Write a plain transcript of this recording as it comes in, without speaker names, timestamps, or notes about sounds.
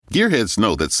Gearheads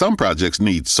know that some projects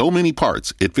need so many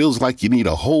parts, it feels like you need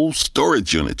a whole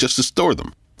storage unit just to store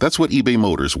them. That's what eBay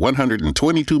Motors'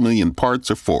 122 million parts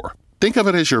are for. Think of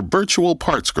it as your virtual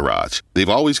parts garage. They've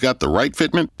always got the right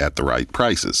fitment at the right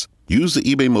prices. Use the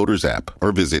eBay Motors app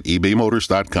or visit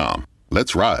ebaymotors.com.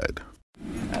 Let's ride.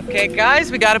 Okay,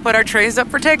 guys, we got to put our trays up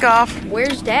for takeoff.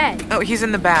 Where's Dad? Oh, he's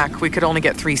in the back. We could only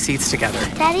get 3 seats together.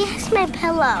 Daddy has my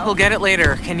pillow. We'll get it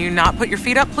later. Can you not put your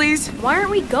feet up, please? Why aren't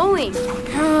we going?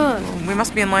 We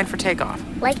must be in line for takeoff.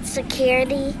 Like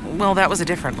security? Well, that was a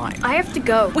different line. I have to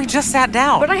go. We just sat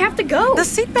down. But I have to go. The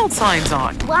seatbelt sign's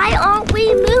on. Why aren't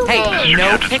we moving? Hey,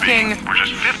 no picking. We're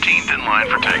just 15th in line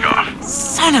for takeoff.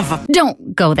 Son of a...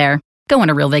 Don't go there. Go on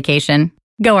a real vacation.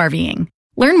 Go RVing.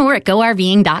 Learn more at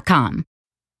GoRVing.com.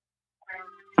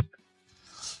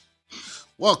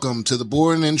 Welcome to the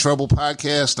Born in Trouble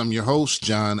podcast. I'm your host,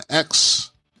 John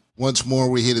X. Once more,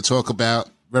 we're here to talk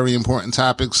about very important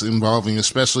topics involving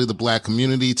especially the black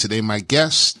community. Today, my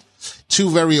guests, 2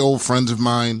 very old friends of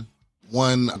mine.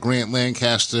 One, Grant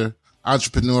Lancaster,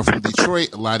 entrepreneur from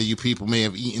Detroit. A lot of you people may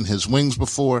have eaten his wings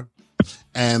before.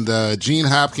 And Gene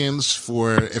Hopkins,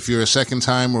 for if you're a second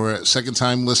time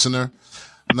listener,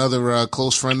 another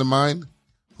close friend of mine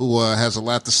who has a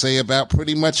lot to say about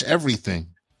pretty much everything.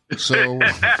 So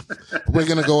we're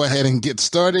going to go ahead and get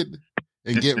started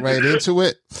and get right into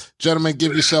it. Gentlemen,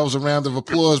 give yourselves a round of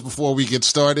applause before we get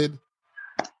started.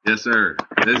 Yes, sir.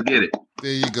 Let's get it.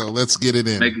 There you go. Let's get it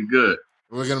in. Make it good.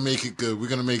 We're going to make it good. We're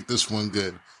going to make this one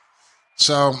good.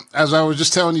 So as I was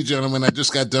just telling you, gentlemen, I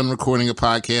just got done recording a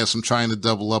podcast. I'm trying to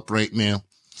double up right now.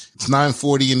 It's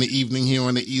 9:40 in the evening here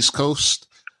on the East Coast.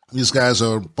 These guys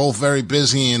are both very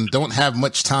busy and don't have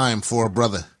much time for a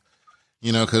brother,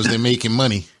 because they're making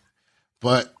money.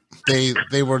 But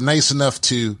they were nice enough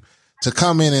to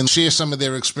come in and share some of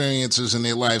their experiences in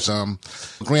their lives.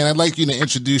 Grant, I'd like you to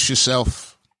introduce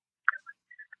yourself.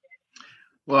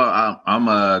 Well,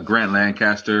 I'm Grant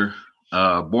Lancaster,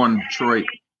 born in Detroit,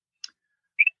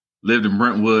 lived in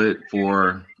Brentwood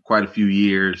for quite a few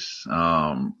years,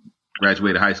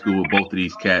 graduated high school with both of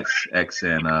these cats, X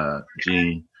and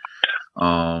Gene.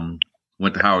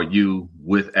 Went to Howard U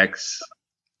with X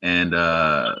and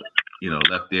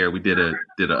left there. We did a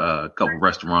couple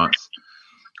restaurants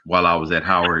while I was at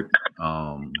Howard.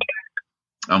 I'm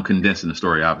condensing the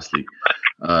story, obviously.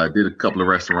 Did a couple of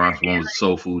restaurants. One was a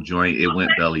soul food joint. It went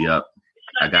belly up.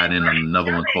 I got in on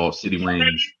another one called City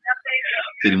Wings.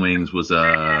 City Wings was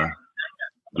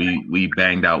we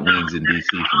banged out wings in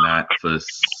DC for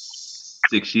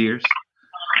 6 years,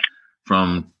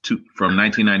 from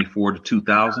 1994 to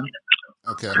 2000.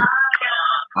 Okay.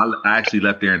 I actually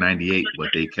left there in 98, but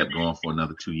they kept going for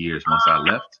another 2 years. Once I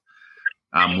left,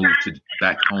 I moved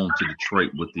back home to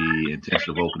Detroit with the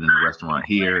intention of opening a restaurant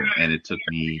here, and it took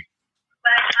me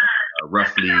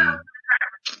roughly 8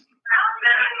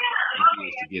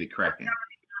 years to get it cracking.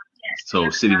 So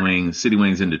City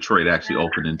Wings in Detroit actually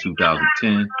opened in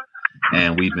 2010,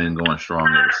 and we've been going strong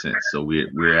ever since. So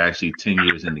we're actually 10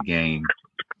 years in the game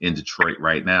in Detroit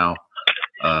right now.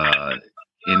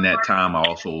 In that time, I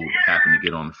also happened to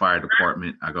get on the fire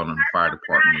department. I got on the fire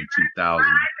department in 2000.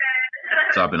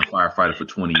 So I've been a firefighter for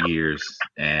 20 years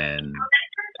and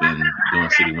been doing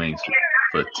City Wings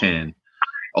for 10.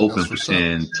 Open for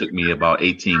 10. Took me about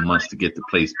 18 months to get the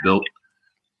place built.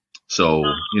 So,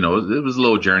 it was a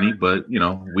little journey, but,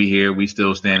 we here, we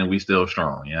still standing, we still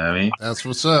strong. You know what I mean? That's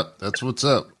what's up. That's what's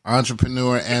up.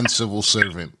 Entrepreneur and civil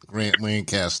servant, Grant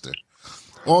Lancaster.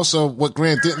 Also, what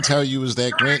Grant didn't tell you is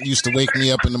that Grant used to wake me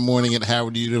up in the morning at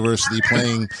Howard University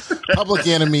playing Public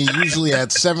Enemy, usually at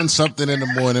 7-something in the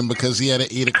morning because he had an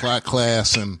 8 o'clock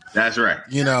class. And that's right.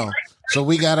 So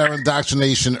we got our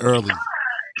indoctrination early.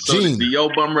 So Gene, the Yo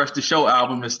Bum Rush the Show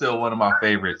album is still one of my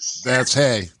favorites. That's,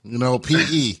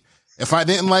 PE. If I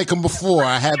didn't like him before,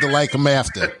 I had to like him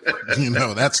after.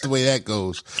 That's the way that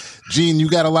goes. Gene, you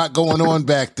got a lot going on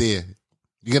back there.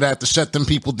 You're going to have to shut them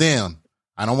people down.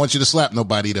 I don't want you to slap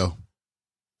nobody, though.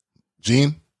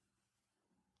 Gene,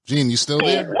 you still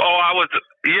there? Can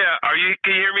you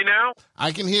hear me now?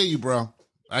 I can hear you, bro.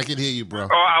 Oh,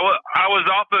 I was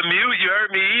off of mute. You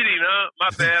heard me eating, huh? My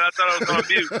bad. I thought I was on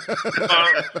mute.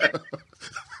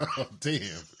 Oh,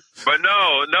 damn. But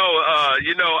no.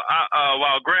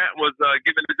 While Grant was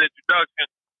giving his introduction,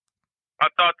 I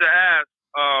thought to ask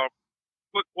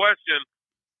quick question.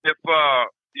 If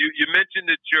you mentioned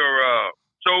that your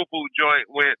soul food joint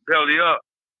went belly up,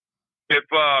 if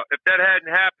that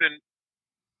hadn't happened,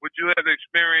 would you have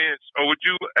experienced, or would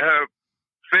you have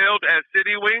failed at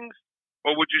City Wings,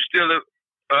 or would you still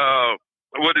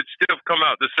would it still come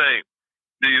out the same?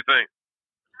 Do you think?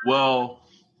 Well,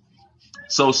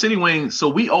 So City Wings. So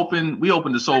we opened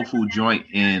the soul food joint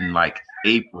in like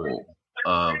April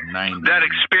of 90. That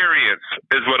experience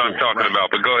is what I'm talking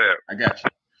about. But go ahead. I got you.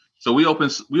 So we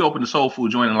opened the soul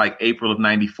food joint in like April of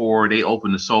 94. They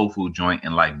opened the soul food joint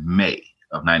in like May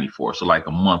of 94. So like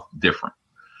a month different.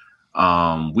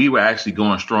 We were actually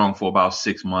going strong for about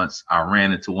 6 months. I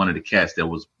ran into one of the cats that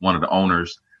was one of the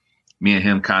owners. Me and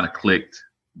him kind of clicked.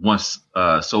 Once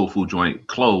soul food joint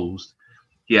closed,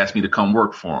 he asked me to come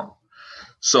work for him.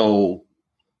 So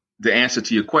the answer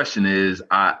to your question is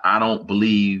I don't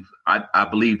believe I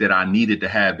believe that I needed to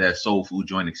have that soul food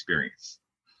joint experience.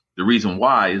 The reason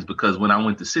why is because when I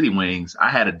went to City Wings, I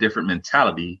had a different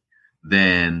mentality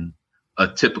than a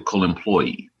typical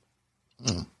employee.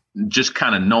 Just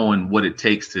kind of knowing what it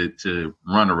takes to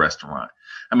run a restaurant.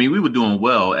 I mean, we were doing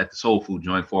well at the soul food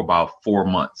joint for about 4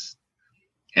 months.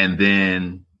 And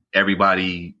then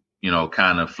everybody,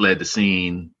 kind of fled the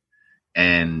scene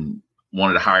and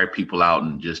wanted to hire people out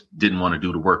and just didn't want to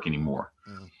do the work anymore.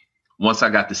 Once I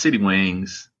got to City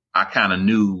Wings, I kind of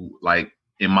knew, like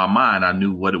in my mind, I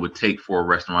knew what it would take for a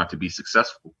restaurant to be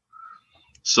successful.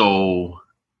 So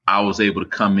I was able to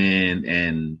come in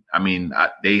and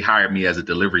they hired me as a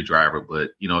delivery driver, but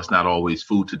it's not always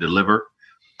food to deliver.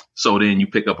 So then you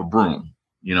pick up a broom,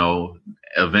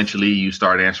 eventually you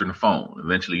start answering the phone.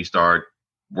 Eventually you start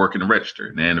working the register.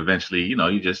 And then eventually,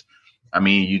 you just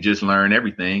learn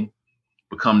everything,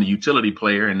 become the utility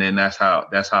player. And then that's how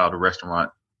the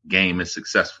restaurant game is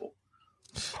successful.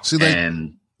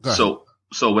 So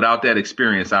without that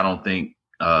experience, I don't think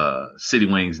City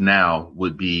Wings now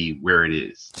would be where it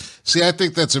is. See, I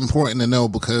think that's important to know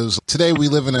because today we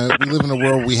live in a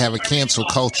world where we have a cancel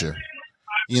culture,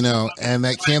 and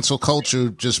that cancel culture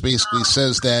just basically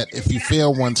says that if you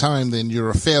fail one time, then you're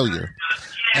a failure.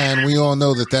 And we all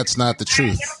know that that's not the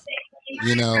truth.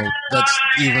 That's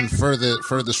even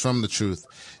furthest from the truth.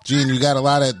 Gene, you got a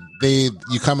lot of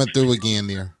you coming through again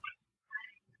there.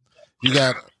 You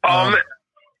got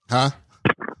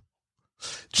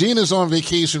Gene is on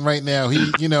vacation right now. He,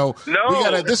 No,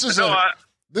 this is I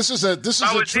was a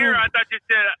true. Here. I thought you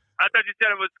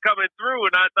said it was coming through,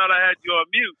 and I thought I had you on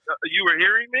mute. You were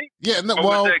hearing me? Yeah. No. Or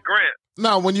Well, was that Grant?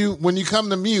 No. When you come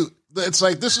to mute, it's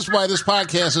like this is why this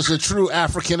podcast is a true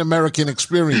African American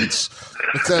experience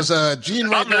because Gene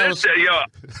right now is.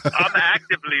 I'm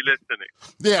actively listening.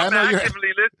 Yeah, I know you're actively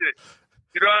listening.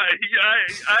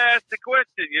 I asked the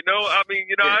question.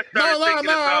 I started thinking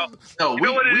about. You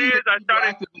know what it is? I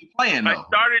started playing. I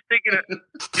started thinking.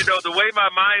 The way my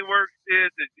mind works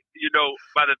is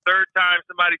by the third time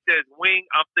somebody says wing,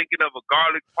 I'm thinking of a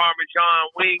garlic parmesan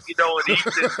wing, and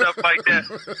eats and stuff like that.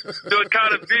 So it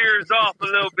kind of veers off a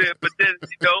little bit, but then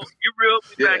you reel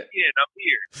me back in. I'm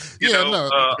here.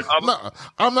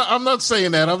 I'm not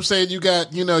saying that. I'm saying you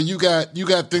got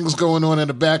things going on in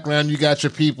the background. You got your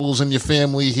peoples and your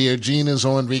family here. Gene is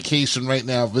on vacation right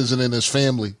now, visiting his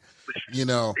family. Yeah.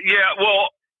 Well,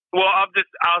 I'll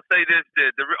say this.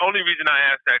 The only reason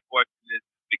I asked that question is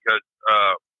because,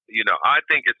 I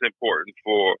think it's important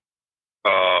for,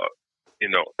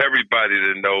 everybody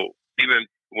to know, even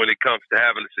when it comes to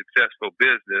having a successful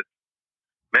business,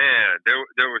 man,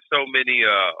 there were so many,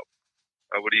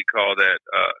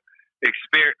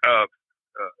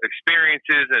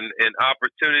 experiences and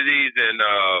opportunities and,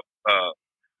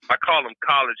 I call them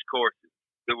college courses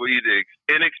that were either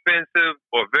inexpensive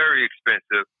or very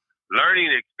expensive learning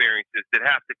experiences that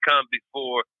have to come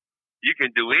before you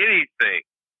can do anything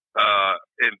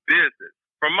in business,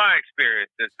 from my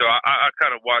experience. And so I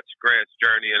kind of watched Grant's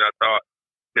journey, and I thought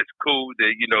it's cool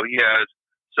that he has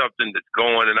something that's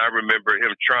going. And I remember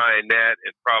him trying that,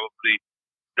 and probably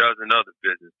dozen other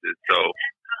businesses. So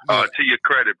to your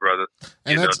credit, brother.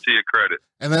 To your credit.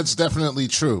 And that's definitely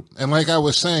true. And like I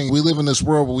was saying, we live in this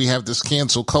world where we have this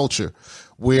cancel culture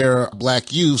where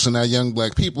black youths and our young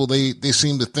black people, they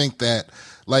seem to think that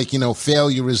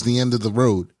failure is the end of the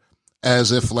road.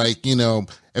 As if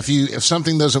if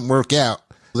something doesn't work out,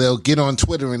 they'll get on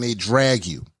Twitter and they drag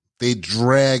you. They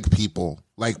drag people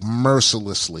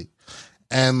mercilessly.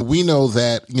 And we know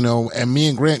that, and me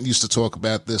and Grant used to talk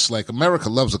about this, America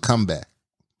loves a comeback.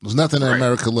 There's nothing that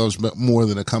America loves more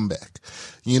than a comeback,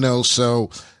 so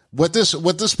what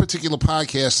this particular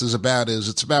podcast is about is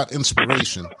it's about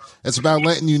inspiration. It's about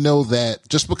letting you know that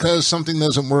just because something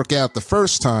doesn't work out the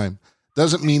first time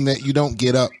doesn't mean that you don't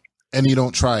get up and you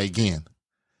don't try again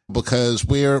because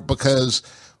no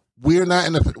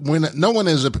one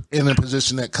is in a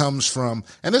position that comes from,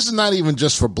 and this is not even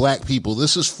just for black people.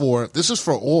 This is for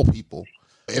all people.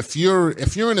 If you're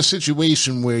in a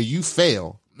situation where you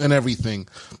fail and everything,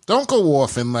 don't go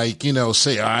off and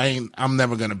say I'm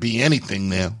never going to be anything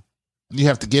now. You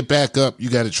have to get back up. You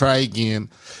got to try again,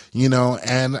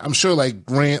 and I'm sure like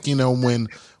Grant,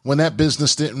 when that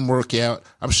business didn't work out,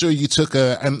 I'm sure you took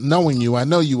and knowing you, I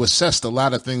know you assessed a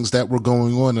lot of things that were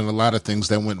going on and a lot of things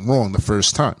that went wrong the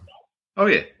first time. Oh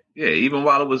yeah. Yeah. Even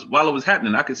while it was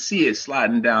happening, I could see it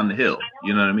sliding down the hill.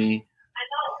 You know what I mean?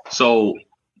 So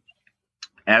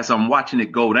as I'm watching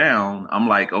it go down, I'm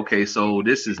like, okay, so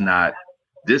this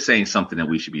ain't something that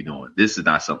we should be doing. This is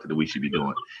not something that we should be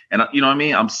doing. And you know what I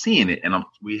mean? I'm seeing it and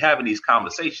we having these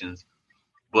conversations,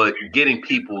 but getting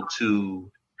people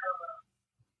to,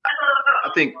 I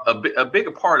think a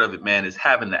bigger part of it, man, is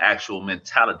having the actual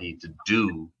mentality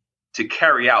to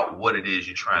carry out what it is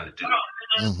you're trying to do.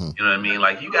 Mm-hmm. You know what I mean?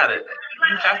 Like you have to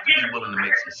be willing to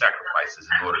make some sacrifices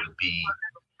in order to be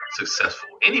successful.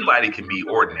 Anybody can be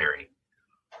ordinary,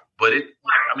 but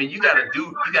you got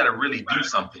to really do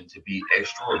something to be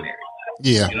extraordinary.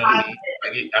 Yeah. You know what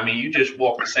I mean? You just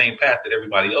walk the same path that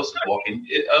everybody else is walking.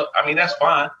 That's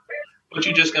fine, but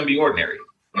you're just going to be ordinary,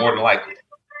 more than likely.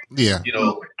 Yeah.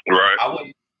 Right.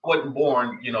 I wasn't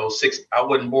born, I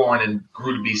wasn't born and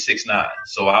grew to be 6'9".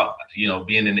 So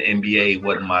being in the NBA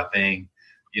wasn't my thing.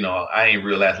 I ain't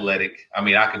real athletic. I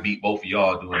mean, I could beat both of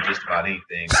y'all doing just about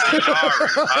anything. Sorry.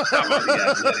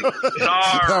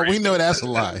 No, we know that's a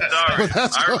lie. Sorry.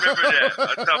 I remember that.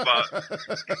 I'm talking about,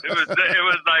 it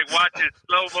was like watching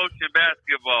slow motion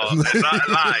basketball. Not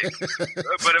live.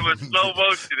 But it was slow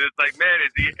motion. It's like, man,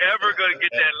 is he ever going to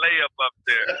get that layup up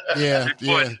there?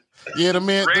 Yeah. Yeah, the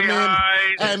man,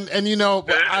 and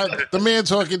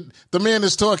the man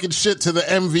is talking shit to the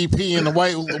MVP and the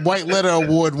white letter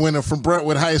award winner from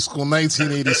Brentwood High School,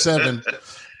 1987.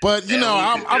 But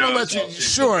I'm gonna let you.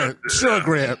 Sure,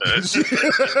 Grant.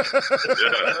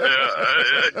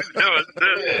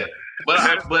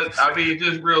 But I mean,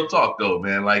 just real talk though,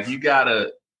 man. Like you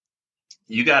gotta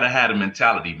have a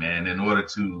mentality, man, in order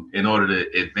to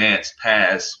advance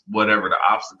past whatever the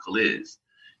obstacle is.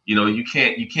 You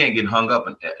can't get hung up.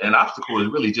 An obstacle is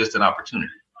really just an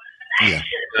opportunity. Yeah. You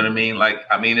know what I mean? Like,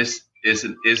 I mean, it's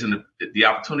the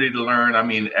opportunity to learn. I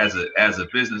mean, as a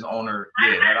business owner,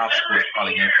 yeah, that obstacle is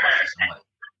probably going to cost you some money.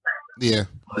 Yeah.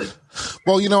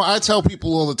 Well, I tell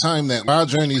people all the time that our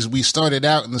journeys, we started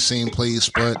out in the same place,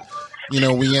 but,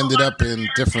 we ended up in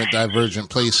different divergent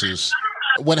places.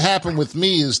 What happened with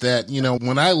me is that,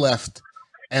 when I left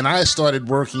and I started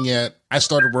working at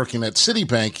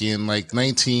Citibank in like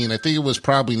I think it was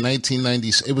probably 1990.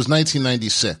 It was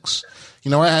 1996.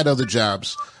 I had other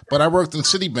jobs, but I worked in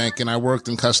Citibank and I worked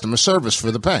in customer service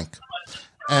for the bank.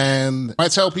 And I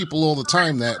tell people all the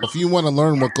time that if you want to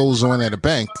learn what goes on at a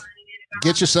bank,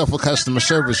 get yourself a customer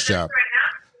service job,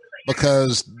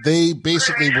 because they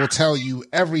basically will tell you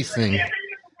everything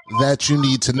that you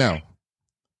need to know.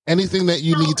 Anything that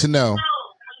you need to know,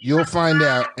 you'll find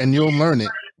out and you'll learn it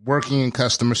working in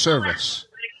customer service.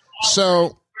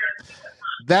 So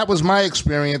that was my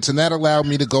experience, and that allowed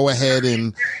me to go ahead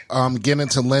and get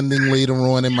into lending later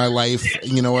on in my life,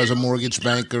 as a mortgage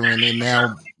banker. And then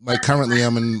now, like currently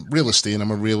I'm in real estate. I'm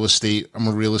a real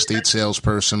estate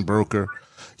salesperson, broker,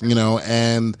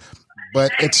 but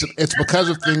it's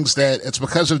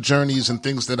because of journeys and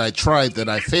things that I tried that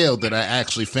I failed, that I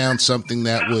actually found something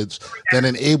that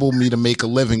enabled me to make a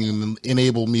living and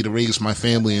enabled me to raise my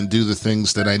family and do the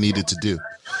things that I needed to do.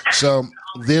 So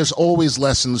there's always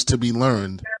lessons to be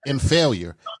learned in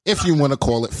failure, if you want to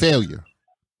call it failure.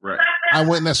 Right. I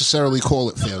wouldn't necessarily call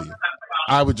it failure.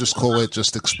 I would just call it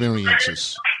just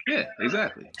experiences. Yeah,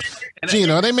 exactly.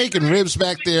 Gino, are they making ribs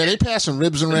back there? Are they passing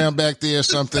ribs around back there or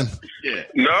something? Yeah.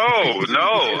 No. I'm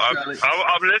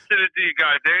listening to you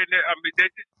guys. They're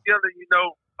just chilling.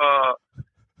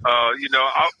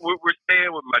 We're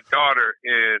staying with my daughter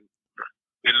in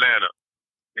Atlanta,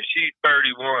 and she's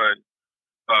 31.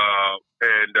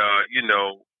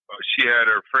 She had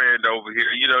her friend over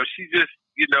here. She just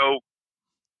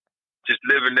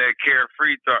living that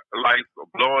carefree life,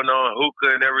 blowing on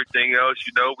hookah and everything else.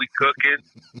 We cooking.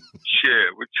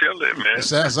 Shit, we're chilling, man.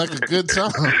 Sounds like a good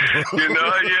time.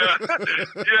 Yeah.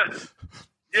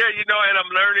 And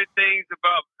I'm learning things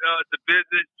about the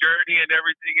business journey and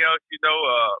everything else.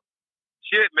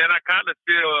 Shit, man, I kind of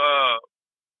feel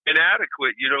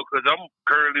inadequate, because I'm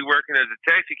currently working as a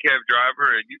taxi cab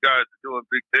driver, and you guys are doing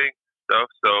big things and stuff.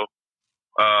 So,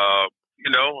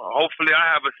 hopefully I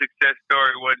have a success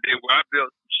story one day where I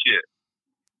build some shit.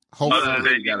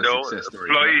 Hopefully you got a success story.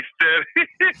 Employee steady.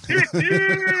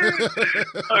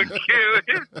 Okay.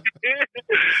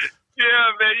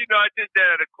 Yeah, man. I did that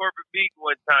at a corporate meeting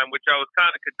one time, which I was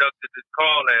kind of conducting this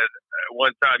call as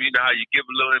one time. You know how you give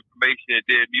a little information and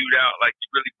then mute out like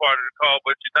you're really part of the call,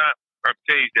 but you're not. I've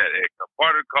changed that. I'm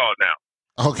part of the call now.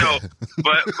 Okay. No,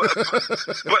 but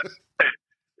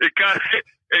it kind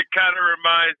of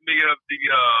reminds me of the.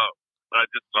 I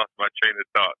just lost my train of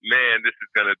thought. Man, this is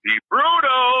gonna be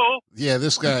brutal. Yeah,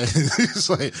 this guy. He's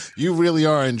like, you really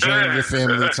are enjoying your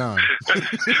family time.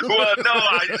 Well, no,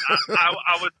 I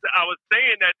was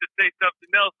saying that to say something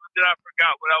else, but then I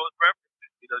forgot what I was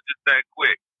referencing. Just that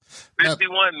quick.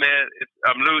 51, man.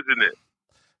 I'm losing it.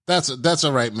 That's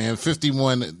all right, man.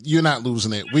 51, you're not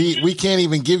losing it. We can't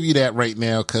even give you that right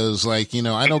now because, I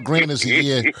know Grant is a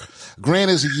year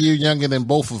younger than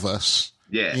both of us.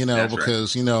 Yeah,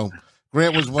 because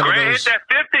Grant was one Grant of those. hit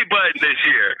that 50 button this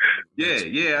year.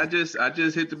 Yeah. I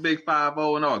just hit the big 50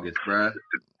 in August, bruh.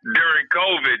 During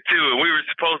COVID too, and we were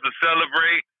supposed to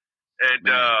celebrate. And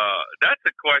that's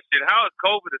a question: how has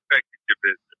COVID affected your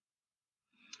business?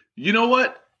 You know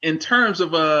what? In terms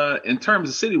of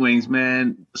City Wings,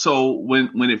 man. So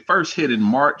when it first hit in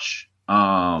March,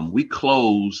 we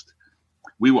closed.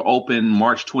 We were open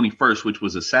March 21st, which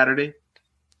was a Saturday,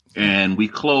 and we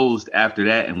closed after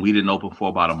that, and we didn't open for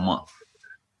about a month.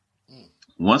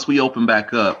 Once we opened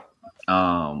back up,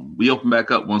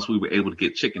 once we were able to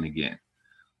get chicken again.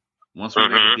 Once we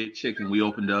were able to get chicken, we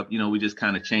opened up. We just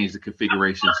kind of changed the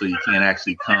configuration so you can't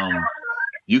actually come.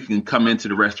 You can come into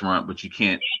the restaurant, but you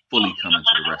can't fully come into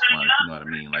the restaurant, if you know what I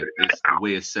mean. Like, it's the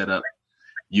way it's set up.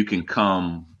 You can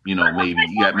come, maybe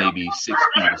you got maybe 6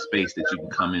 feet of space that you can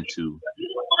come into,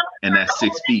 and that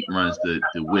 6 feet runs the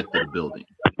width of the building.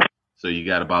 So you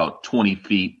got about 20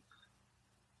 feet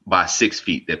by 6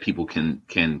 feet that people can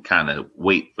kind of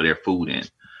wait for their food in.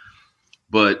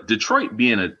 But Detroit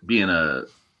being a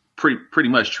pretty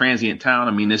much transient town,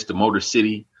 I mean, it's the Motor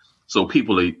City. So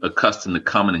people are accustomed to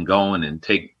coming and going and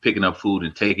picking up food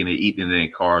and taking it, eating it in their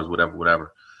cars,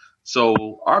 whatever.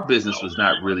 So our business was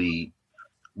not really,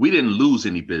 we didn't lose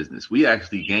any business. We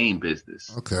actually gained business.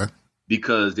 Okay.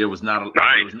 Because there was not a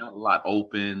lot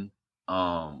open.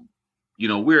 We're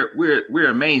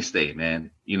a mainstay,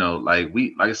 man. Like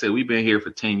I said, we've been here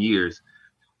for 10 years,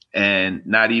 and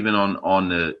not even on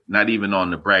the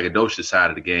braggadocious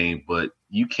side of the game, but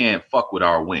you can't fuck with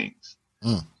our wings.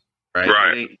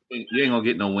 Right. You ain't gonna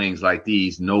get no wings like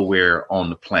these nowhere on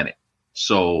the planet.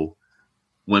 So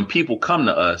when people come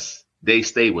to us, they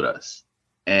stay with us.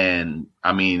 And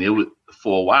I mean, it was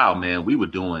for a while, man, we were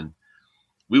doing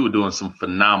some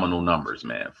phenomenal numbers,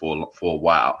 man, for a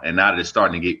while. And now that it's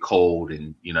starting to get cold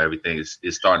and, everything is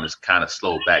starting to kind of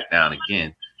slow back down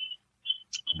again.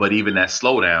 But even that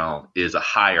slowdown is a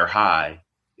higher high.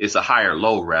 It's a higher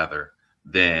low rather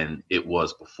than it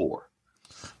was before.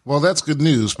 Well, that's good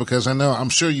news because I'm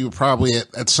sure you probably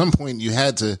at some point you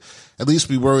had to at least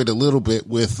be worried a little bit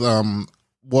with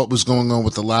what was going on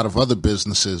with a lot of other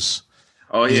businesses.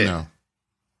 Oh, yeah.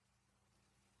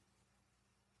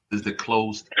 Is that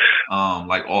closed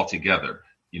like altogether?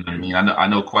 You know what I mean? I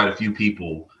know quite a few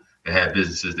people that had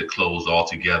businesses that closed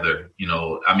altogether.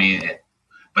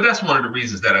 But that's one of the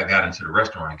reasons that I got into the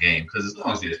restaurant game, because as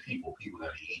long as there's people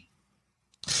gonna eat.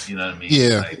 You know what I mean?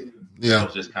 Yeah. That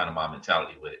was just kind of my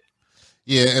mentality with it.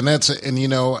 Yeah, and that's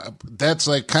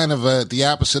like kind of the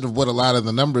opposite of what a lot of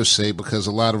the numbers say, because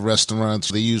a lot of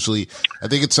restaurants, I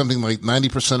think it's something like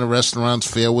 90% of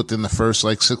restaurants fail within the first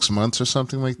 6 months or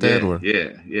something like that.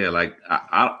 Yeah. Like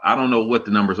I don't know what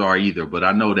the numbers are either, but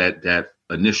I know that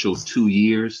initial 2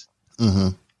 years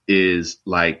is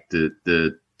like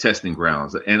the testing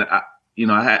grounds. And I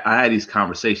had these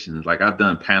conversations, like I've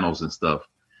done panels and stuff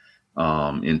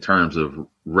in terms of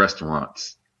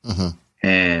restaurants,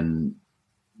 and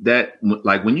that,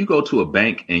 like, when you go to a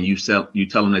bank and you tell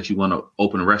them that you want to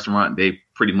open a restaurant, they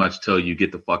pretty much tell you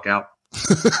get the fuck out.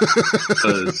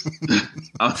 Because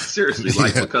seriously,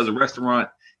 because a restaurant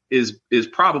is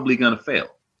probably going to fail.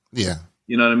 Yeah.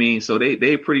 You know what I mean? So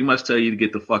they pretty much tell you to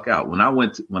get the fuck out. When I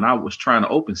was trying to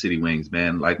open City Wings,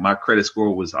 man, like my credit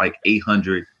score was like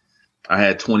 800. I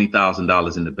had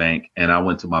 $20,000 in the bank, and I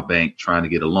went to my bank trying to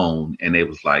get a loan, and they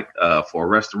was like, for a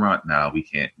restaurant, we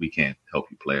can't help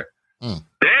you, player.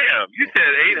 Damn, you said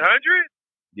 800?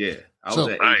 Yeah, I was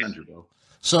at 800, bro.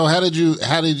 So how did you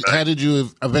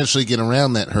eventually get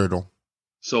around that hurdle?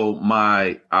 So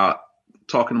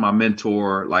talking to my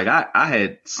mentor, like I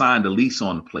had signed a lease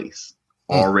on the place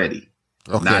already,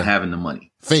 not having the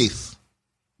money. Faith.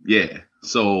 Yeah.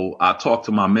 So I talked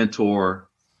to my mentor,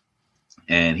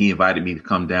 and he invited me to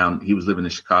come down. He was living in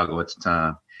Chicago at the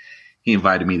time. He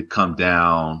invited me to come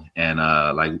down, and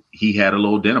he had a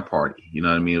little dinner party. You know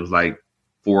what I mean? It was like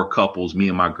 4 couples, me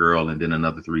and my girl, and then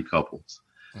another 3 couples.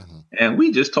 And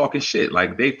we just talking shit.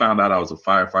 Like, they found out I was a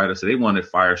firefighter, so they wanted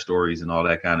fire stories and all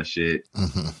that kind of shit.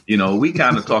 You know, we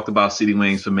kind of talked about City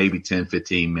Wings for maybe 10,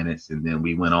 15 minutes, and then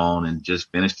we went on and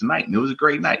just finished the night, and it was a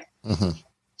great night.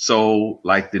 So,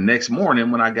 like, the next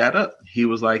morning when I got up, he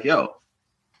was like, yo,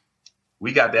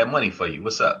 we got that money for you.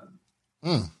 What's up?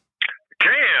 Damn,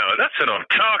 that's what I'm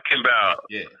talking about.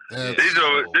 Yeah.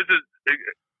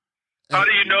 How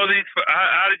do you know these?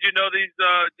 How did you know these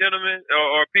gentlemen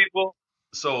or people?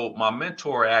 So my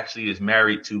mentor actually is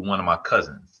married to one of my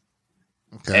cousins,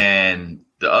 and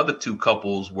the other two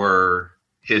couples were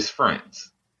his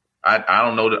friends. I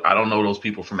don't know those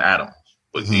people from Adams,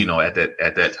 but you know, at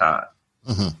that time.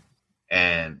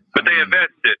 But they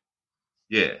invested.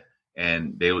 Yeah,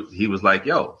 and he was like,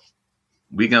 "Yo,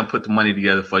 we gonna put the money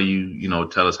together for you. You know,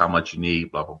 tell us how much you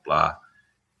need, blah blah blah,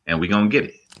 and we gonna get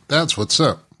it." That's what's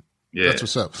up. Yeah, that's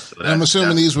what's up. So I'm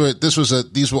assuming these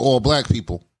were all black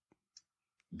people.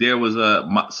 There was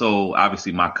so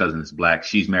obviously my cousin is black.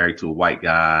 She's married to a white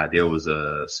guy. There was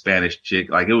a Spanish chick.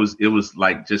 Like, it was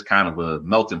like just kind of a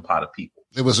melting pot of people.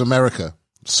 It was America.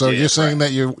 So you're saying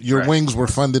that your wings were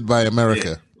funded by America.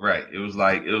 Yeah, right. It was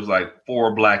like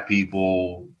 4 black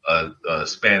people, a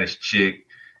Spanish chick,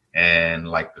 and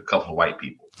like a couple of white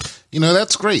people. You know,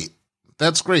 that's great.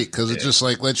 That's great, because it just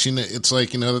like lets you know. It's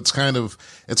like, you know, it's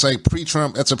like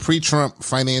pre-Trump. That's a pre-Trump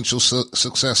financial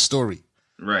success story.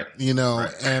 Right. You know,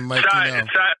 and like,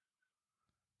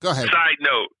 go ahead. Side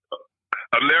note,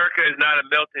 America is not a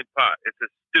melting pot. It's a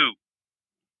stew.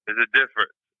 There's a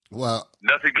difference. Well,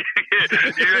 nothing.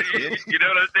 you know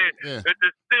what I'm saying? Yeah. It's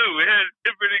a stew. It has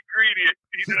different ingredients.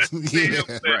 You know what I'm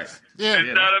saying? Right. Yeah.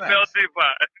 It's not a melting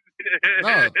pot.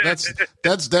 No,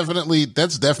 that's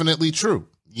definitely true.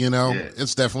 You know,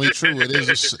 it's definitely true. It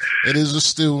is a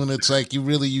stew, and it's like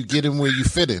you get in where you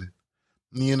fit in.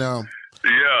 You know.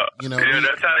 Yeah, you know,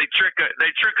 that's how they trick us. They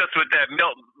trick us with that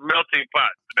melting pot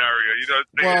scenario. You know what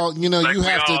I'm saying? Well, you know, like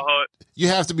you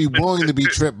have to be willing to be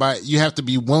tricked by. You have to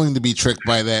be willing to be tricked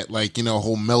by that, like, you know,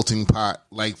 whole melting pot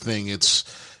like thing. It's,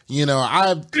 you know,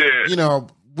 you know,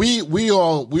 we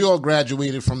all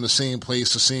graduated from the same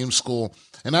place, the same school,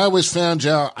 and I always found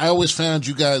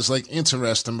you guys like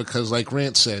interesting because, like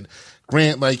Grant said,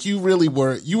 like you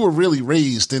were really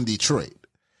raised in Detroit.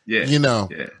 Yeah, you know,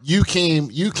 you came,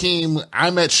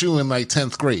 I met you in like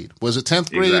 10th grade. Was it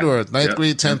 10th grade or 9th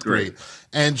grade, 10th grade?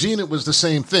 And Gina was the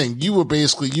same thing. You were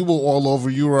all over.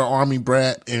 You were an Army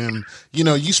brat, and, you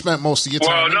know, you spent most of your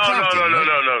time in Compton,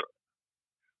 No.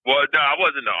 Well, no, I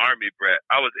wasn't an Army brat.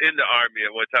 I was in the Army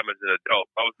at one time as an adult.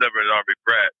 I was never an Army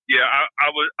brat. Yeah,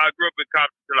 I grew up in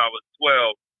Compton until I was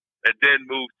 12 and then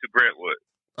moved to Brentwood.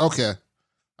 Okay.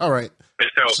 All right.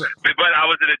 So, but I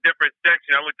was in a different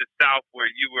section. I went to South where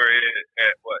you were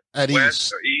at what? At West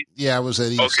East. Or East? Yeah, I was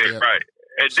at East. Okay, yeah. right.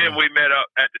 And then we met up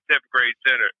at the 10th grade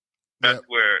center. That's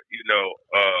where, you know,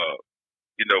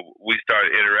 we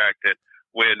started interacting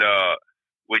when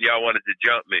y'all wanted to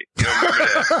jump me. You don't remember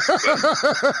that?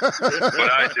 But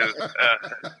I do.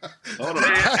 Hold on.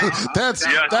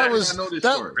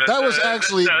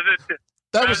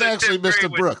 That was actually Mr.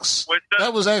 Brooks.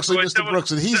 That was actually Mr.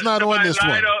 Brooks, and he's not on this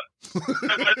one. When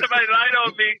somebody lied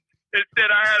on me and said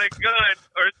I had a gun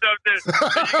or something, you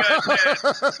guys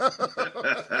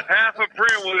had half a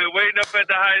Brentwood waiting up at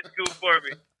the high school for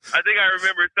me. I think I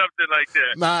remember something like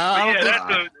that. Nah,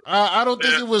 I don't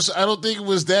think it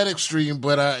was that extreme,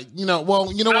 but you know,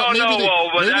 well, you know what?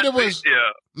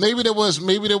 Maybe there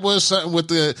was something with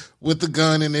the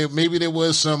gun, and maybe there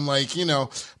was some, like, you know,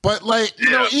 but like, you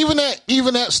know, even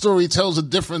that story tells a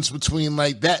difference between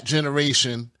like that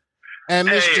generation and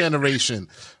this generation,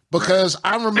 because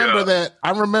I remember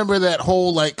that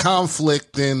whole like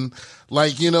conflict and,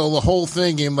 like, you know, the whole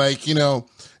thing, and like, you know.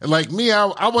 Like me,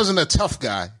 I wasn't a tough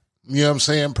guy, you know what I'm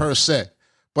saying, per se.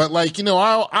 But like, you know,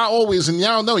 I always, and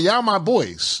y'all know, y'all my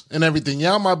boys and everything.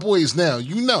 Y'all my boys now,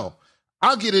 you know.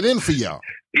 I'll get it in for y'all.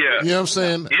 Yeah. You know what I'm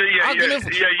saying? I'll get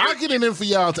it in for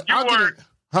y'all. You weren't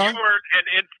an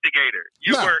instigator.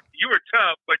 You were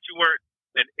tough, but you weren't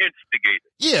an instigator.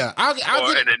 Yeah. An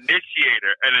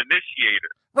initiator.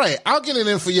 Right. I'll get it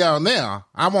in for y'all now.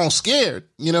 I won't scared.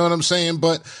 You know what I'm saying?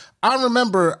 But I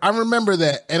remember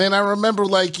that. And then I remember,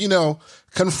 like, you know,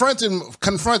 confronted.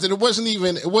 It wasn't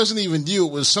even you.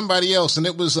 It was somebody else. And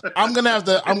it was, I'm going to have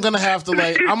to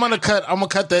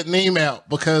cut that name out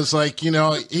because, like, you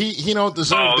know, he don't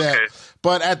deserve that.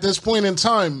 But at that point in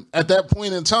time,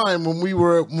 when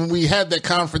we had that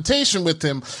confrontation with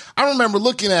him, I remember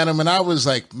looking at him and I was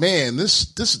like, man, this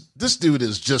dude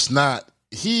is just not,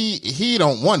 he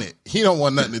don't want it. He don't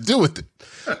want nothing to do with it.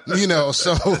 You know,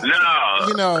 so no,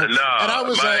 you know, no, and I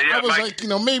was like, you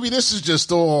know, maybe this is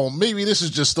just all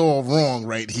wrong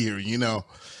right here, you know,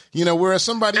 whereas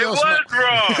somebody it else was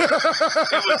wrong. It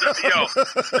was, yo,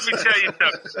 let me tell you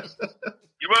something.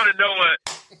 You want to know what?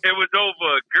 It was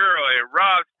over a girl, and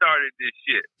Rob started this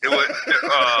shit. It was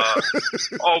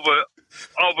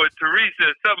over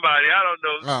Teresa, somebody, I don't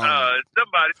know,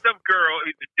 some girl,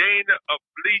 either Dana or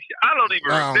Felicia, I don't even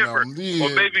remember,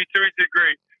 or maybe Teresa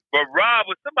Gray. But Rob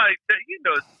was somebody said, you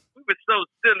know, we were so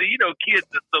silly. You know, kids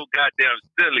are so goddamn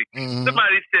silly. Mm-hmm.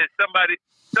 Somebody said something,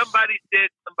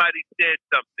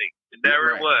 and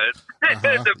there it was.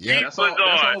 The beat was on.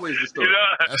 That's always the story. You know?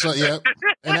 That's all, yeah,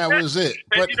 and that was it.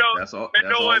 And but, you know,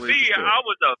 knowing me, I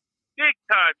was a big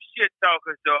time shit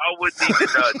talker, so I wouldn't even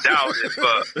doubt if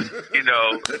you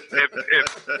know, if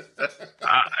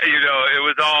you know, it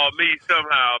was all me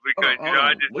somehow, because you know,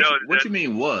 I just know that. What you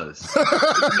mean was?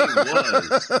 What you mean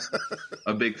was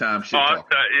a big time shit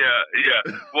talker? Yeah.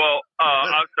 Well,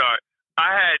 I'm sorry.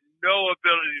 I had no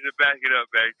ability to back it up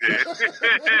back then.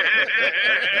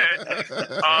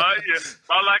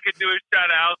 All I could do is try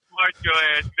to outsmart your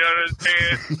ass. You know what I'm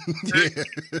saying?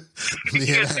 You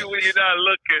can't do when you're not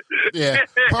looking. Yeah.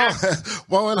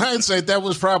 Well, in hindsight, that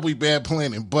was probably bad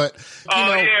planning. But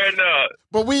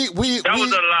But we was a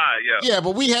lie. Yeah. Yeah,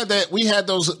 but we had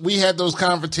those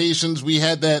confrontations. We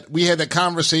had that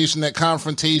conversation, that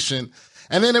confrontation.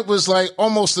 And then it was like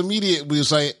almost immediate.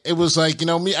 It was like, you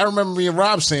know, I remember me and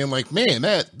Rob saying like, man,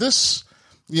 there's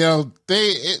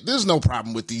no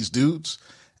problem with these dudes.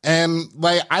 And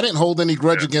like, I didn't hold any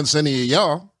grudge against any of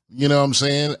y'all, you know what I'm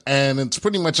saying? And it's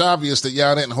pretty much obvious that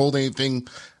y'all didn't hold anything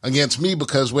against me,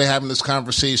 because we're having this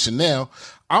conversation now.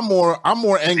 I'm more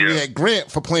angry at Grant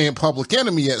for playing Public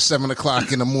Enemy at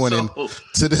 7:00 in the morning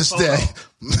to this day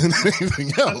than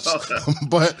anything else.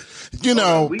 But, you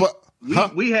know,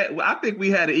 I think we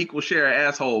had an equal share of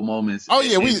asshole moments. Oh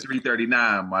yeah, we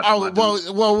 339.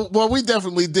 Well, we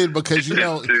definitely did, because you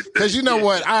know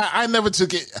what, I never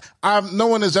took it. No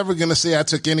one is ever gonna say I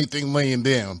took anything laying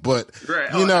down, but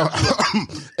you know,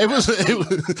 it was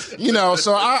you know.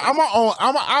 So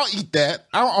I'll eat that.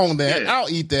 I'll own that. Yeah. I'll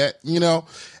eat that. You know,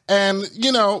 and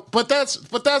you know, but that's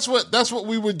what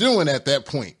we were doing at that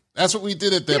point. That's what we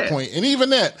did at that point. And even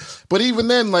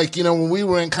then, like, you know, when we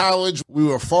were in college, we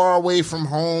were far away from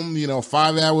home, you know,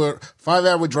 5 hour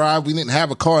drive. We didn't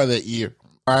have a car that year.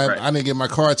 I didn't get my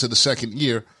car to the second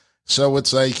year. So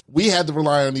it's like, we had to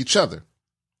rely on each other.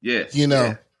 Yeah. You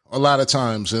know, a lot of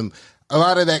times. And a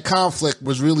lot of that conflict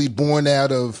was really born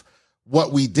out of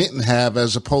what we didn't have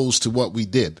as opposed to what we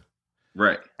did.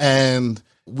 Right. And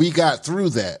we got through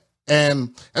that.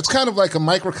 And it's kind of like a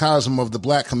microcosm of the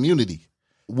Black community.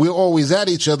 We're always at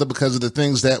each other because of the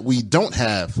things that we don't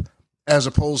have as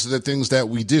opposed to the things that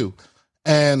we do.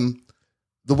 And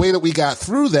the way that we got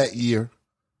through that year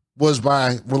was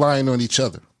by relying on each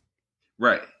other.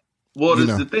 Right. Well,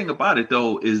 the thing about it,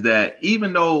 though, is that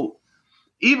even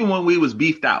when we was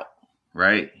beefed out,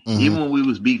 right? Mm-hmm. Even when we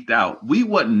was beefed out, we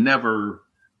wasn't never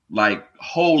like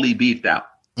wholly beefed out.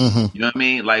 Mm-hmm. You know what I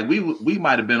mean? Like we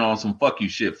might have been on some fuck you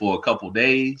shit for a couple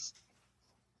days.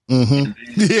 Mm-hmm. And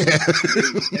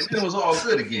then it was all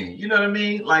good again. You know what I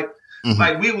mean? Like,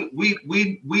 like we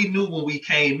knew when we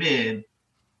came in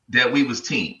that we was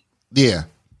team. Yeah.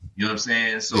 You know what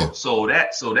I'm saying? So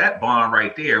that bond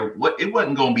right there, it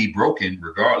wasn't going to be broken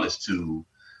regardless to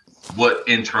what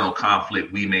internal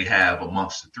conflict we may have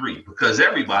amongst the three, because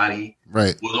everybody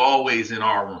was always in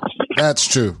our room. That's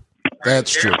true.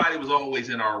 That's true. Everybody was always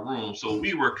in our room, so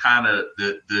we were kind of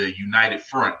the united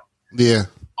front. Yeah.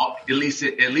 At least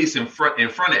in front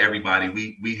of everybody,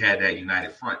 we had that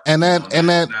united front. And that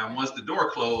now once the door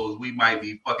closed, we might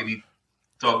be fucking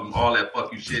talking all that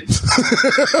fuck you shit.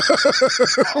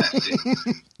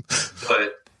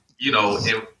 But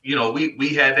we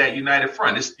had that united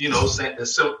front. It's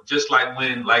so just like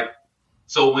when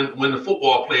the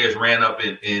football players ran up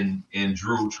in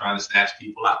Drew trying to snatch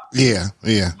people out. Yeah.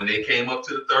 When they came up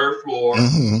to the third floor,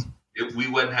 we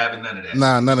wasn't having none of that.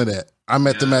 Nah, none of that. I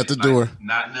met them at the door.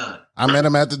 Not none. I met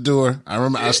them at the door.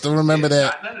 I still remember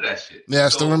that. None of that shit. Yeah, I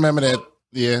still remember that.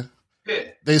 Yeah.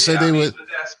 Yeah. They said they would.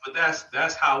 But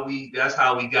that's how we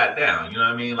got down. You know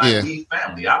what I mean? Like we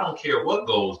family. I don't care what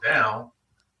goes down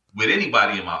with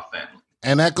anybody in my family.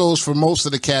 And that goes for most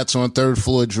of the cats on third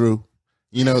floor Drew.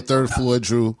 You know, third floor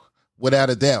Drew, without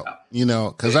a doubt. You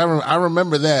know, because I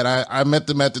remember that. I met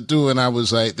them at the door, and I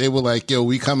was like, they were like, "Yo,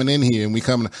 we coming in here, and we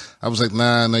coming." I was like,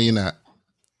 "Nah, no, you're not."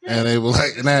 Yeah, and they were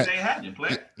like, and that,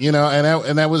 you know,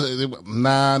 and that was,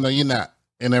 nah, no, you're not,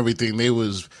 and everything. They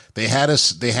had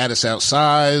us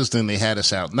outsized, and they had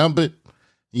us outnumbered,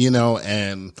 you know,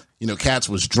 and, you know, cats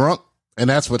was drunk, And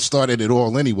that's what started it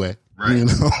all anyway. Right. You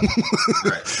know,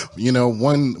 Right. you know,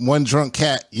 one drunk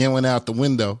cat yelling out the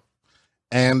window.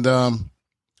 And,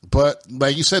 but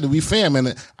like you said, we fam,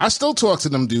 and I still talk to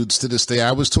them dudes to this day.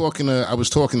 I was talking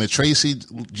to Tracy,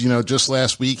 you know, just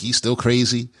last week. He's still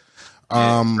crazy.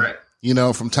 Right. You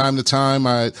know, from time to time,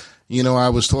 I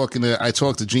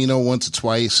talked to Gino once or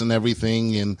twice and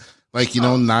everything. And like, you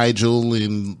know, Nigel,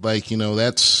 and like, you know,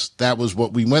 that was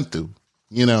what we went through,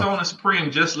 you know. Tone and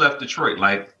Supreme just left Detroit.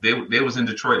 Like they was in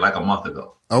Detroit like a month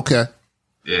ago. Okay.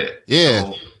 Yeah. Yeah.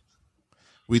 So,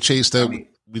 We chased the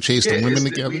women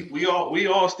together. We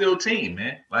all still team,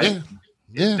 man. Like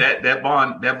Yeah. that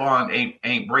bond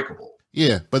ain't breakable.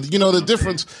 Yeah, but you know the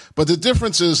difference. But the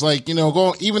difference is like, you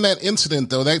know, even that incident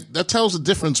though, that tells the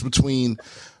difference between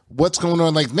what's going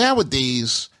on. Like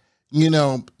nowadays, you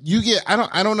know,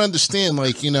 I don't understand.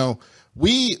 Like, you know,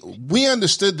 we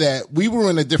understood that we were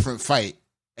in a different fight,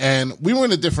 and we were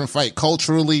in a different fight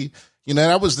culturally. You know,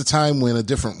 that was the time when A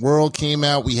Different World came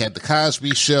out. We had the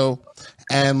Cosby Show.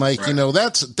 And like, right. You know,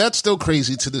 that's still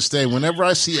crazy to this day. Whenever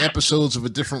I see episodes of A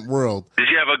Different World. Did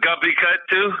you have a guppy cut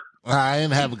too? I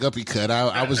didn't have a guppy cut.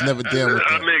 I was never down with that.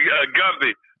 I mean,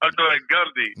 Gumby. I'm doing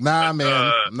Gumby.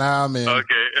 Nah, man.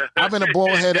 Okay. I've been a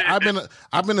bald head. I've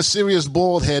been a serious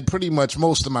bald head pretty much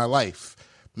most of my life.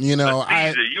 You know, you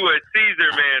were a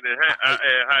Caesar man in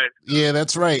high school. Yeah,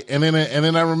 that's right. And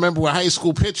then I remember when high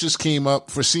school pictures came up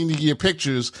for senior year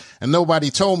pictures, and nobody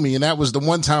told me, and that was the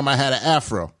one time I had an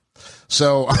afro.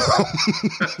 So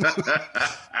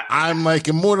I'm like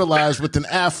immortalized with an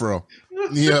afro.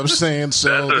 You know what I'm saying?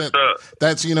 So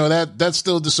that's you know, that's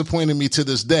still disappointing me to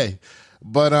this day.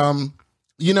 But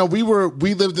you know, we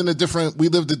lived a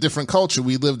different culture.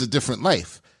 We lived a different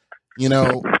life. You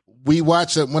know,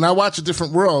 when I watch A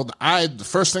Different World, the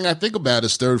first thing I think about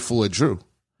is Third Floor Drew.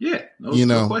 Yeah,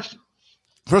 no question.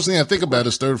 First thing I think about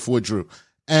is Third Floor Drew.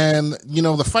 And, you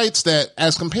know, the fights that,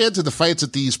 as compared to the fights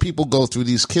that these people go through,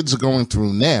 these kids are going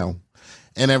through now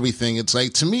and everything, it's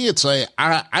like, to me, it's like,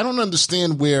 I don't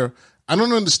understand where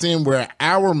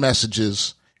our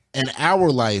messages and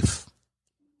our life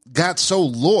got so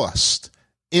lost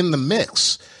in the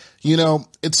mix. You know,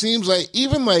 it seems like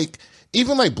even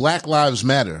Black Lives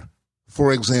Matter,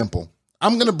 for example,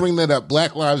 I'm going to bring that up.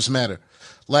 Black Lives Matter.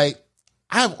 Like,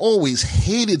 I've always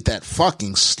hated that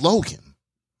fucking slogan,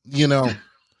 you know.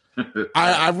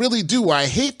 I really do. I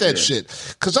hate that shit.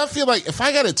 Because I feel like if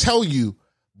I got to tell you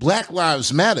Black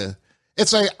Lives Matter,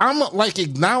 it's like I'm like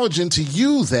acknowledging to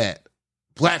you that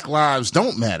Black lives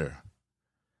don't matter.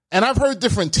 And I've heard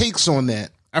different takes on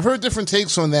that.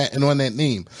 And on that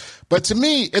name. But to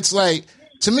me, it's like,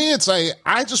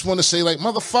 I just want to say, like,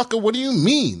 motherfucker, what do you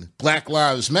mean Black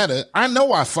Lives Matter? I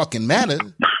know I fucking matter.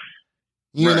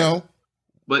 You know?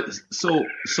 But so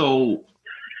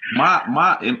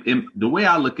the way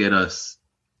I look at us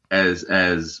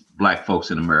as Black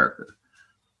folks in America,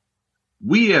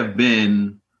 we have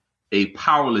been a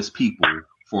powerless people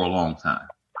for a long time,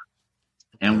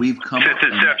 and we've come up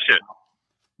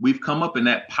in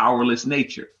that powerless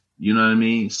nature. You know what I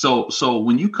mean? So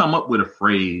when you come up with a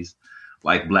phrase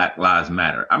like Black Lives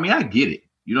Matter, I mean, I get it.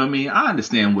 You know what I mean? I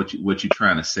understand what you're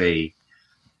trying to say,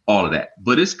 all of that,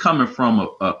 but it's coming from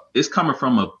a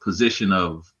position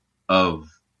of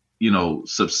you know,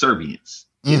 subservience.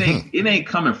 Mm-hmm. It ain't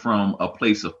coming from a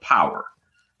place of power.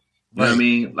 You know what I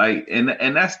mean? Like,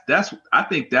 and that's I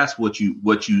think that's what you're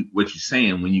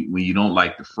saying when you don't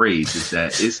like the phrase, is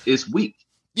that it's weak.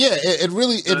 Yeah, it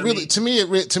really to me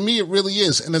it really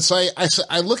is. And it's like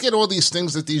I look at all these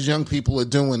things that these young people are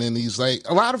doing, and these, like,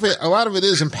 a lot of it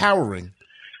is empowering.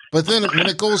 But then when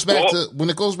it goes back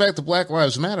to Black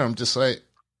Lives Matter, I'm just like,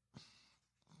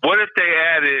 what if they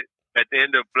added at the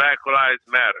end of Black Lives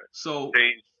Matter? So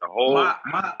change the whole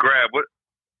grab. What?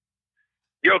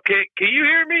 Yo, can you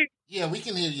hear me? Yeah, we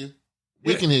can hear you.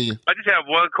 We can hear you. I just have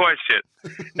one question.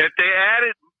 If they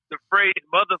added the phrase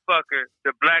 "motherfucker"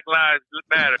 to Black Lives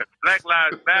Matter,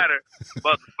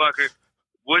 motherfucker,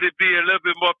 would it be a little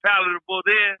bit more palatable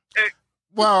then?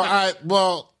 Well,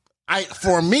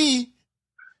 for me,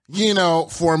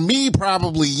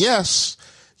 probably yes.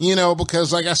 You know,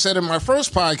 because like I said in my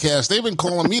first podcast, they've been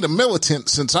calling me the militant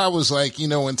since I was, like, you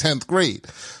know, in 10th grade.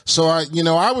 So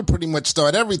I would pretty much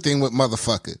start everything with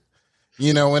motherfucker,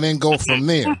 you know, and then go from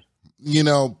there, you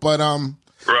know, but,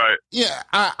 right. Yeah,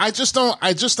 I just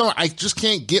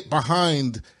can't get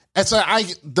behind. It's like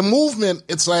the movement.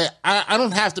 It's like, I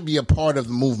don't have to be a part of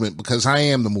the movement because I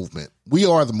am the movement. We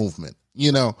are the movement,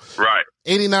 you know? Right.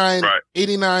 89,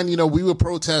 you know, we were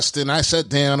protesting. I sat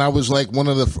down. I was like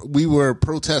we were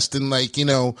protesting, like, you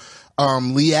know,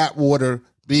 Lee Atwater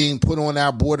being put on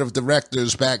our board of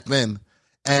directors back then.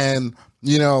 And,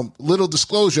 you know, little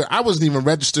disclosure, I wasn't even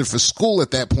registered for school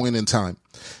at that point in time.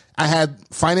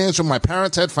 My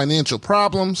parents had financial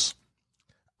problems.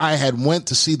 I had went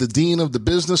to see the dean of the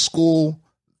business school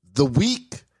the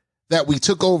week that we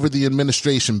took over the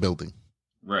administration building.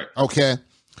 Right. Okay.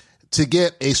 To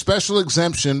get a special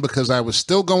exemption because I was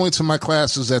still going to my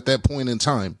classes at that point in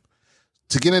time,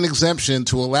 to get an exemption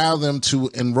to allow them to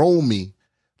enroll me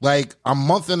like a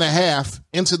month and a half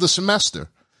into the semester.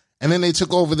 And then they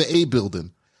took over the A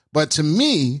building. But to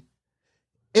me,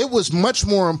 it was much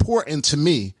more important to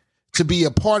me to be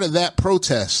a part of that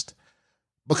protest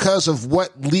because of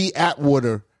what Lee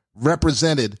Atwater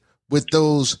represented with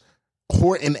those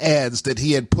Horton ads that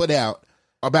he had put out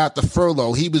about the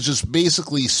furlough. He was just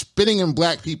basically spitting in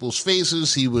black people's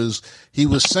faces. He was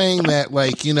saying that,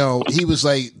 like, you know, he was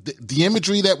like the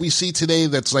imagery that we see today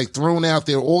that's like thrown out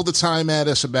there all the time at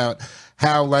us about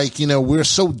how, like, you know, we're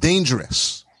so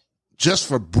dangerous just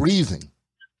for breathing.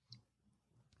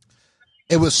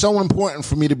 It was so important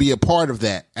for me to be a part of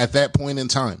that at that point in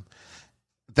time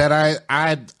that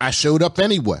I showed up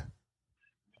anyway.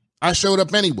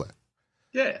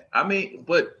 Yeah, I mean,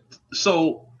 but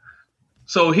so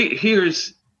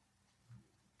here's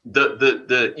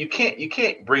the you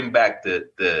can't bring back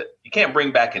you can't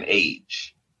bring back an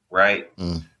age, right?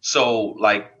 Mm. So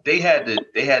like they had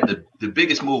the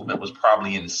biggest movement was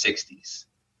probably in the 60s,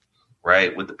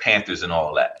 right, with the Panthers and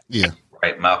all that. Yeah.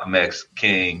 Right, Malcolm X,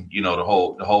 King, you know, the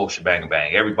whole shebang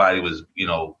bang. Everybody was, you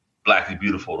know, blackly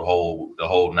beautiful, the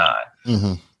whole nine.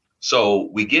 Mm-hmm. So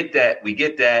we get that,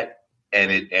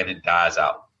 and it dies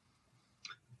out.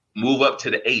 Move up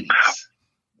to the 80s,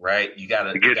 right? You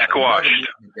got squashed.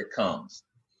 That comes.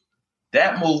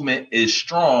 That movement is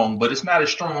strong, but it's not as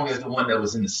strong as the one that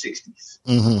was in the 60s,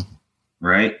 mm-hmm.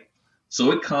 right? So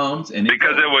it comes and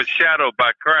because it was shadowed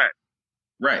by crack,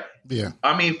 right? Yeah,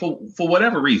 I mean, for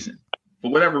whatever reason. For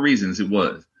whatever reasons it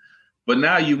was. But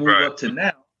now you move up to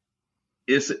now,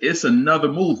 it's another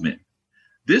movement.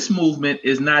 This movement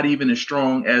is not even as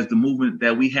strong as the movement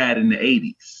that we had in the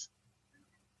 80s.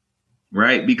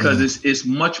 Right? Because it's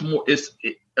much more,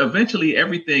 eventually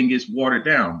everything gets watered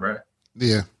down, bro.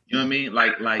 Yeah. You know what I mean?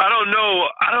 Like I don't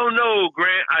know,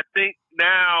 Grant. I think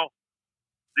now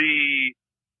the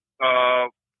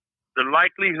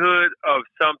likelihood of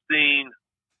something,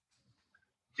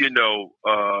 you know,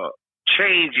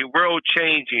 changing, world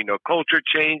changing, or culture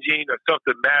changing, or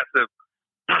something massive,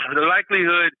 the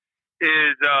likelihood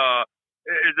is a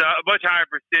much higher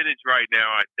percentage right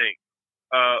now. I think,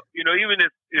 you know, even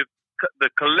if the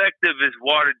collective is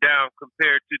watered down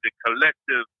compared to the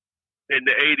collective in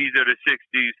the 80s or the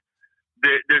 60s,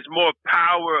 there's more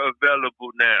power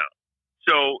available now.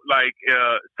 So, like,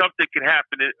 something can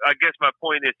happen. I guess my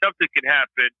point is something can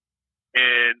happen,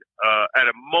 and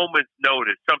at a moment's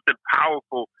notice, something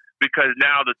powerful. Because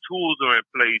now the tools are in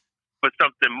place for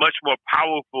something much more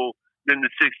powerful than the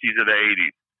 60s or the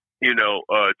 80s, you know,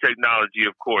 technology,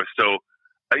 of course. So,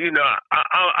 you know,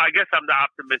 I guess I'm the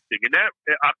optimistic in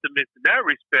that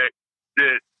respect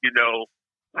that, you know,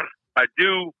 I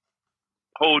do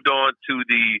hold on to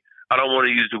I don't want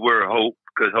to use the word hope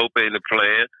because hope ain't a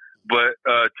plan, but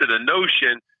to the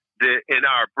notion that in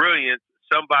our brilliance,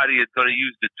 somebody is going to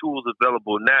use the tools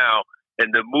available now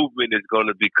and the movement is going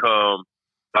to become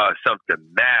something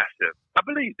massive. I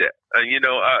believe that,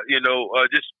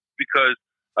 just because,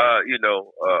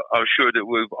 I'm sure that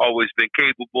we've always been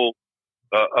capable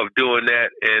of doing that.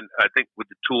 And I think with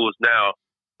the tools now,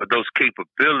 those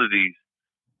capabilities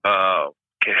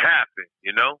can happen,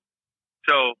 you know?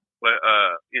 So, but,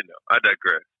 I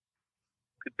digress.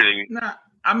 Continue. Nah,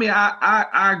 I mean,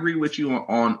 I agree with you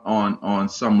on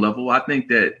some level. I think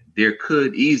that there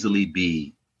could easily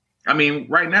be, I mean,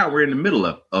 right now we're in the middle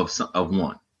of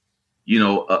one, you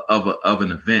know, of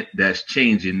an event that's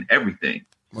changing everything.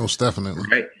 Most definitely.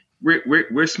 Right.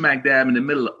 We're smack dab in the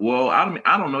middle. Well, I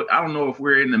don't know if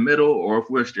we're in the middle or if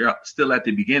we're still at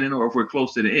the beginning or if we're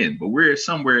close to the end, but we're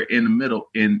somewhere in the middle.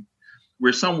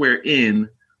 We're somewhere in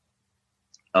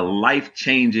a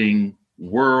life-changing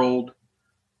world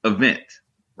event,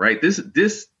 right?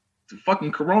 This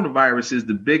fucking coronavirus is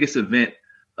the biggest event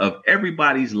of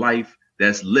everybody's life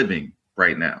that's living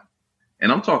right now.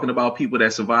 And I'm talking about people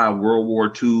that survived World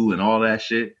War II and all that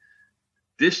shit.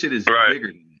 This shit is bigger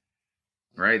than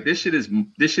that, right? This shit is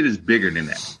bigger than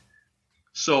that.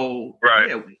 So,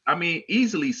 yeah, I mean,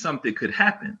 easily something could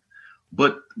happen,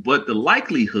 but the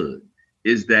likelihood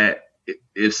is that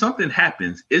if something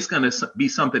happens, it's going to be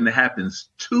something that happens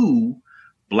to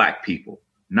black people,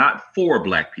 not for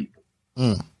black people. You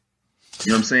know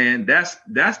what I'm saying?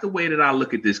 That's the way that I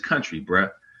look at this country,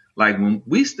 bruh. Like when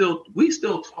we still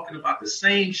talking about the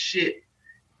same shit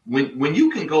when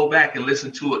you can go back and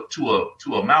listen to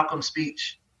a Malcolm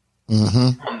speech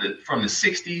from the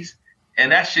 60s,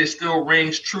 and that shit still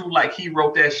rings true like he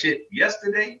wrote that shit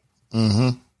yesterday.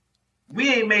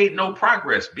 We ain't made no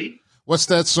progress, B. What's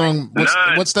that song?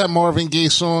 What's that Marvin Gaye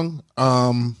song?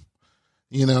 What's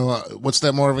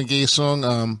that Marvin Gaye song? Is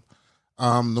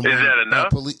that enough?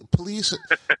 Police.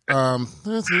 That's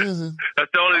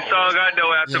the only song I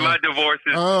know after my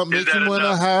divorces. Make you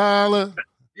wanna holler.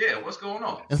 Yeah, what's going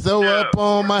on? And throw up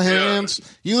on my hands.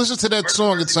 You listen to that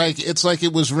song, it's like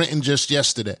it was written just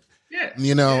yesterday. Yeah,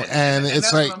 and it's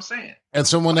that's like what I'm saying. And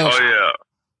someone else. Oh yeah.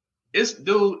 It's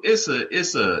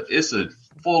a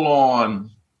full on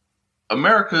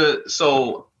America.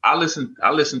 So I listen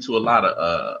to a lot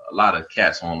of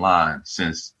cats online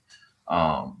since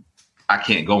I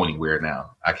can't go anywhere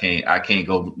now. I can't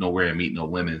go nowhere and meet no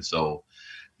women. So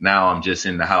now I'm just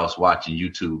in the house watching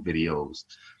YouTube videos.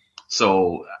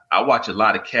 So I watch a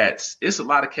lot of cats. It's a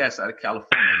lot of cats out of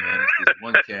California, man. It's this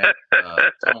one cat,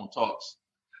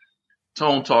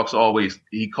 Tone Talks always,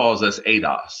 he calls us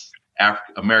ADOS,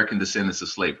 American Descendants of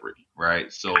Slavery,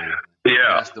 right? So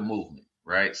that's the movement,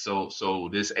 right? So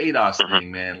this ADOS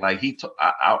thing, man, like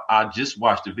I just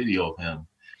watched a video of him,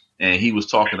 and he was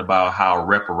talking about how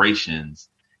reparations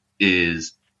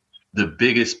is the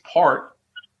biggest part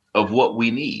of what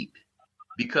we need,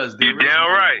 because there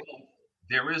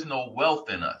is no wealth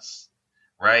in us,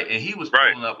 right? And he was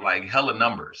pulling up like hella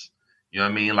numbers, you know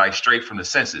what I mean? Like straight from the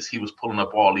census, he was pulling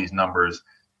up all these numbers,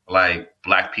 like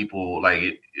black people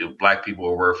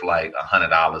were worth like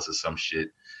 $100 or some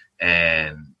shit,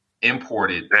 and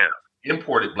imported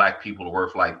black people are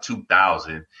worth like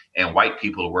 2,000, and white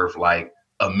people are worth like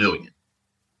 $1 million.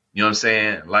 You know what I'm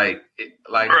saying? Like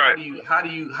how do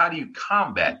you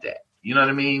combat that? You know what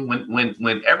I mean?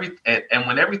 When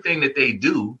everything that they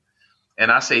do,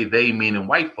 and I say they meaning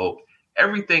white folk,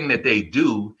 everything that they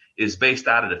do is based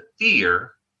out of the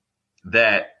fear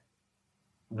that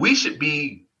we should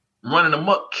be running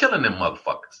amok, killing them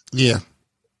motherfuckers. Yeah.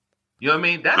 You know what I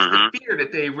mean? That's the fear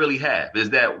that they really have, is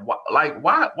that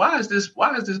why is this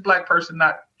black person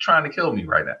not trying to kill me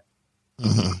right now?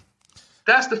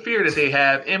 That's the fear that they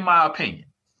have, in my opinion.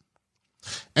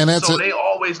 And they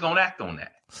always gonna act on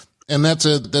that. And that's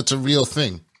a real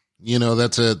thing. You know,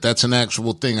 that's an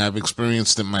actual thing. I've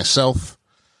experienced it myself.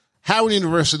 Howard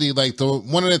University, like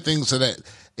one of the things that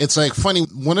it's like funny.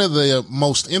 One of the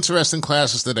most interesting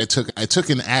classes that I took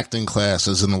an acting class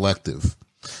as an elective,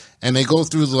 and they go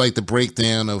through the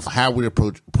breakdown of how we're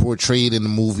portrayed in the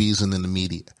movies and in the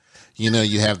media. You know,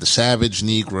 you have the savage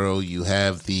Negro, you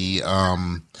have the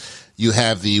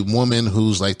woman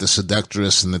who's like the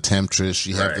seductress and the temptress.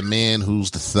 You have the man who's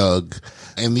the thug.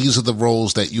 And these are the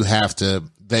roles that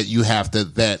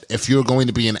if you're going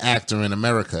to be an actor in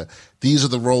America, these are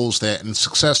the roles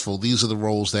these are the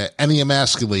roles that any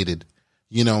emasculated,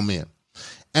 man.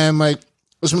 And like,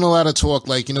 there's been a lot of talk,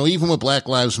 even with Black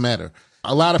Lives Matter,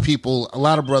 a lot of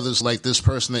brothers like this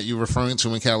person that you're referring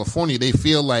to in California, they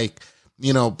feel like,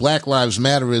 Black Lives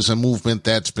Matter is a movement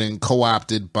that's been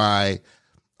co-opted by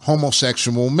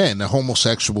homosexual men, a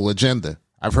homosexual agenda.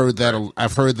 I've heard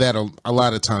that a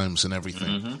lot of times and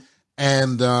everything.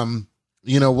 And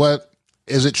you know what?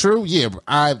 Is it true? Yeah,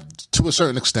 to a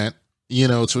certain extent,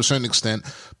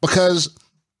 because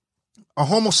a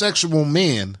homosexual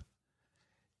man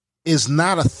is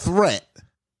not a threat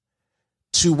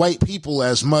to white people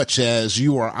as much as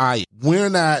you or I. We're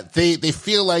not, they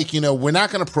feel like, we're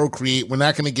not going to procreate. We're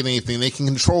not going to get anything. They can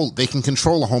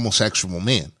control a homosexual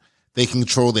man. They can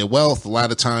control their wealth. A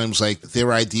lot of times,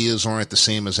 their ideas aren't the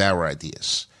same as our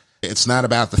ideas. It's not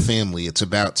about the family. It's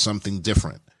about something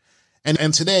different.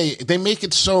 And today they make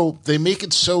it so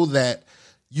that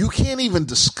you can't even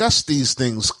discuss these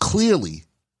things clearly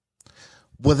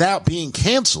without being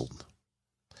canceled.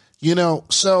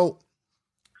 So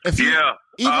if you,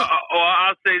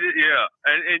 I'll say that,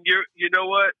 and you know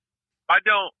what?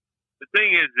 The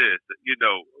thing is this,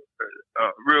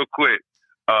 real quick.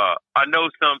 I know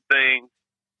some things.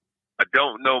 I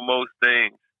don't know most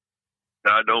things.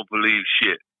 And I don't believe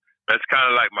shit. That's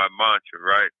kind of like my mantra,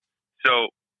 right? So,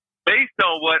 based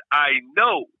on what I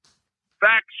know,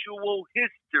 factual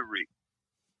history,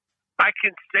 I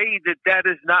can say that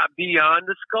is not beyond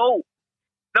the scope.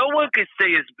 No one can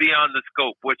say it's beyond the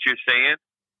scope what you're saying,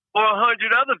 or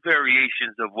 100 other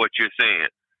variations of what you're saying.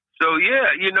 So,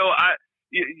 yeah,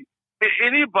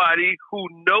 anybody who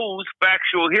knows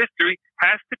factual history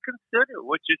has to consider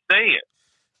what you're saying.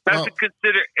 Has to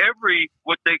consider every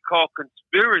what they call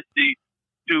conspiracy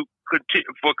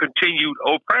for continued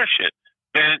oppression.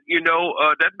 And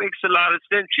that makes a lot of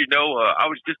sense. I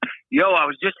was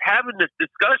just having this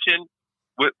discussion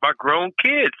with my grown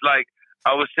kids. Like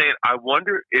I was saying, I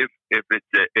wonder if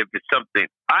it's something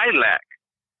I lack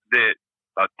that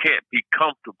can't be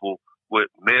comfortable with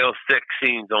male sex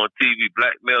scenes on TV,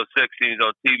 black male sex scenes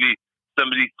on TV. Some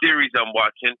of these series I'm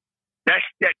watching, that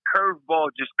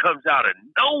curveball just comes out of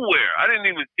nowhere. I didn't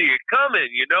even see it coming,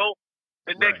 you know.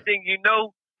 The next thing you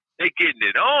know, they getting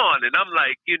it on, and I'm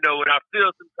like, you know, and I feel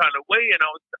some kind of way, and I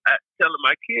was telling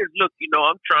my kids, look, you know,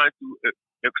 I'm trying to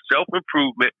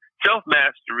self-improvement,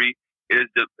 self-mastery is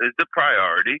the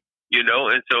priority, you know,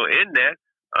 and so in that,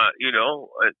 you know,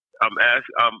 I'm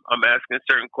asking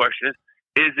certain questions.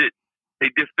 Is it a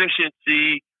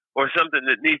deficiency or something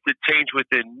that needs to change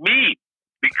within me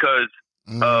because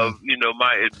of, you know,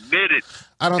 my admitted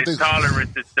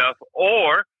intolerance and stuff,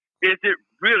 or is it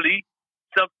really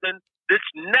something that's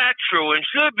natural and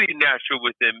should be natural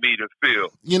within me to feel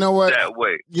that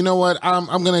way? You know what? I'm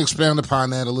going to expand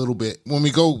upon that a little bit. When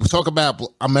we talk about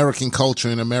American culture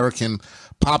and American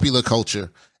popular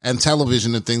culture and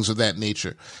television and things of that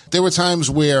nature, there were times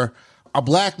where a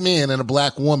black man and a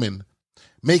black woman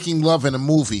making love in a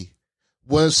movie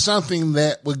was something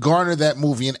that would garner that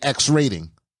movie an X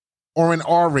rating or an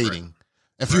R rating.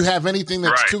 If you have anything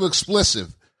that's too explicit,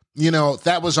 you know,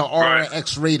 that was an R or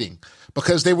X rating.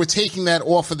 Because they were taking that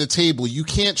off of the table. You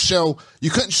couldn't show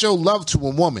love to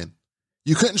a woman.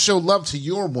 You couldn't show love to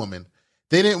your woman.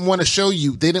 They didn't want to show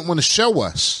you. They didn't want to show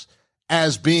us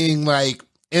as being like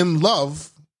in love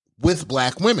with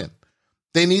black women.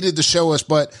 They needed to show us.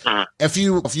 But if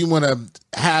you want to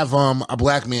have a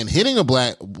black man hitting a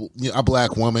black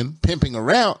woman, pimping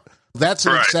her out, that's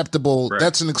an acceptable.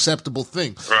 That's an acceptable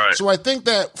thing. Right. So I think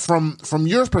that from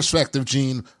your perspective,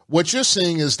 Gene, what you're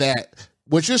saying is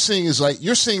like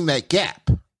you're seeing that gap.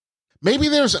 Maybe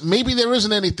there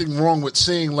isn't anything wrong with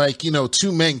seeing, like, you know,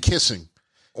 two men kissing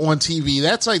on TV.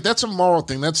 That's a moral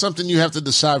thing. That's something you have to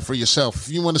decide for yourself.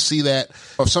 If you want to see that,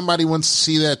 or if somebody wants to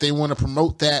see that, they want to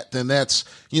promote that, then that's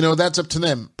up to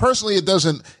them. Personally, it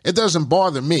doesn't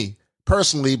bother me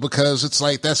personally, because it's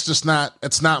like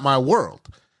it's not my world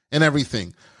and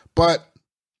everything. But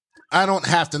I don't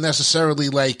have to necessarily,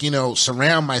 like, you know,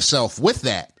 surround myself with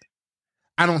that.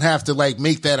 I don't have to, like,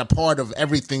 make that a part of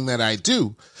everything that I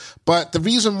do. But the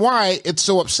reason why it's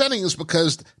so upsetting is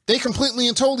because they completely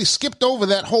and totally skipped over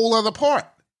that whole other part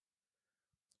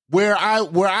where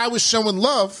I was showing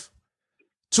love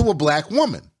to a black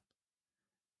woman.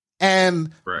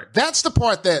 And that's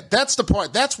where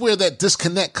that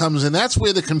disconnect comes in. That's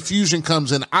where the confusion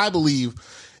comes in, I believe,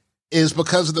 is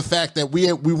because of the fact that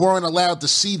we weren't allowed to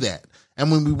see that.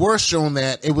 And when we were shown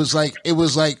that, it was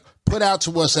like put out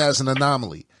to us as an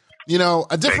anomaly. You know,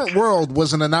 A Different World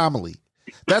was an anomaly.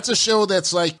 That's a show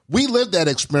that's like, we lived that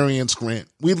experience, Grant.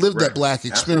 We lived that black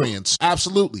experience.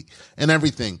 Absolutely. And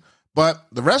everything. But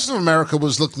the rest of America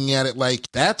was looking at it like,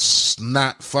 that's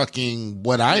not fucking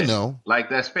what I know. Like,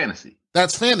 that's fantasy.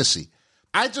 That's fantasy.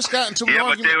 I just got into an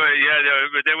argument.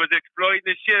 But they was exploiting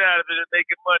the shit out of it and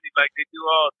making money like they do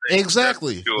all things.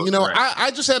 Exactly. Sure. You know,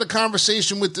 I just had a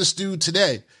conversation with this dude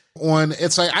today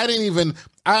it's like,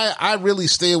 I really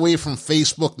stay away from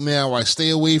Facebook now. I stay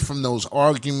away from those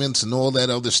arguments and all that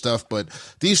other stuff. But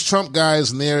these Trump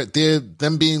guys and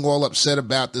them being all upset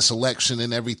about this election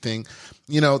and everything,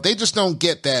 you know, they just don't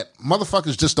get that.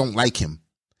 Motherfuckers just don't like him.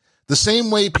 The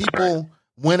same way people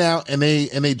went out and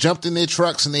they jumped in their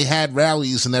trucks and they had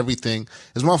rallies and everything.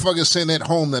 There's motherfuckers sitting at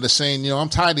home that are saying, you know, I'm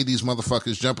tired of these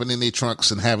motherfuckers jumping in their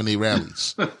trunks and having their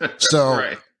rallies.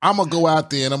 So I'm going to go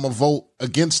out there and I'm going to vote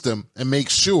against them and make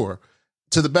sure,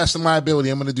 to the best of my ability,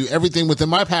 I'm going to do everything within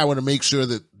my power to make sure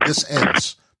that this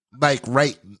ends like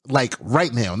right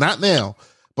now. Not now,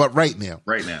 but right now.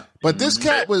 Right now. But this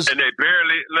cat was... And they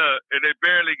barely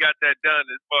got that done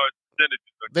as far as percentages.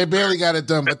 They barely got it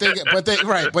done, but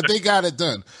they got it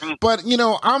done. But, you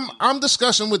know, I'm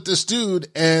discussing with this dude,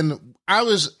 and I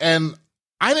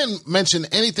didn't mention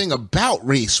anything about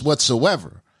race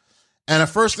whatsoever. And the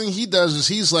first thing he does is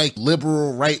he's like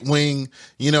liberal, right wing,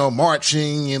 you know,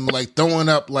 marching and like throwing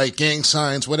up like gang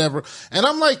signs, whatever. And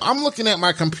I'm like, I'm looking at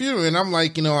my computer and I'm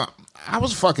like, you know, I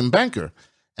was a fucking banker.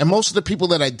 And most of the people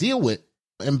that I deal with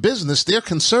in business, they're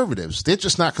conservatives. They're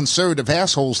just not conservative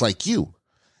assholes like you.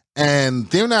 And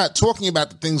they're not talking about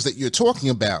the things that you're talking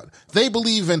about. They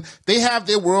have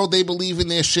their world, they believe in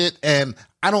their shit, and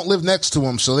I don't live next to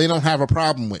them, so they don't have a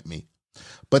problem with me.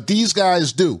 But these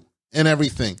guys do, and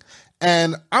everything.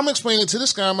 And I'm explaining to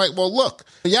this guy, I'm like, well, look,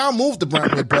 y'all moved to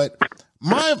Brentwood, but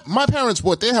my parents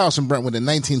bought their house in Brentwood in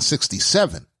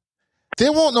 1967.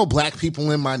 There weren't no black people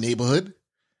in my neighborhood.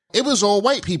 It was all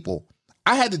white people.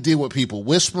 I had to deal with people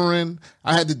whispering.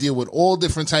 I had to deal with all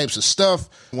different types of stuff.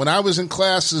 When I was in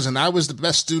classes and I was the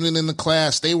best student in the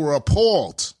class, they were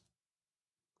appalled.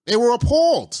 They were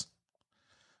appalled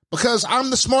because I'm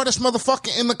the smartest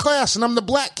motherfucker in the class and I'm the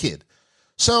black kid.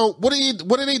 So what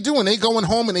are they doing? They going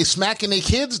home and they smacking their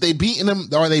kids? They beating them?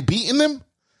 Are they beating them?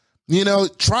 You know,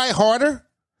 try harder.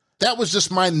 That was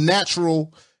just my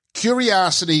natural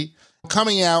curiosity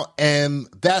coming out, and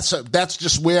that's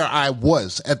just where I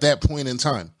was at that point in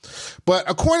time. But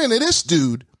according to this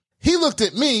dude, he looked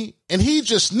at me and he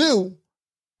just knew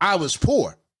I was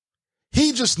poor.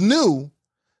 He just knew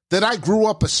that I grew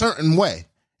up a certain way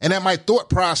and that my thought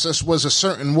process was a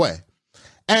certain way.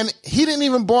 And he didn't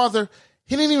even bother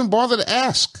to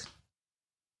ask.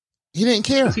 He didn't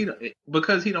care.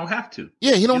 Because he don't have to.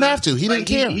 Yeah, he don't have to. He didn't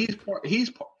care.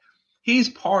 He's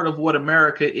part of what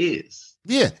America is.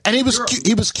 Yeah, and he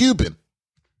was Cuban.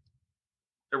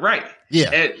 Right. Yeah.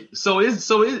 And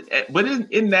but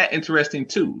isn't that interesting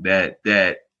too,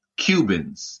 that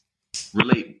Cubans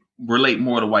relate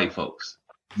more to white folks.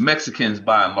 Mexicans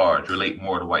by and large relate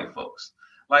more to white folks.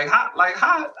 How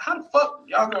the fuck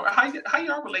y'all go? How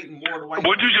y'all relating more to white?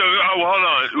 Hold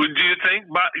on. Do you think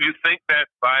that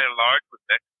by and large was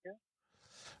Mexican?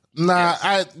 Nah,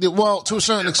 yes. To a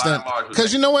certain extent,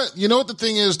 because you know what the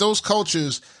thing is, those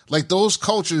cultures,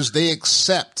 they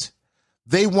accept,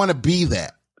 they want to be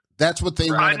that. That's what they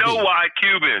want to be. I know why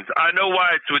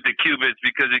it's with the Cubans,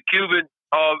 because the Cubans,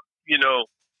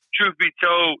 truth be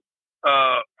told,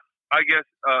 I guess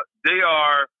they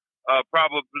are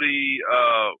probably,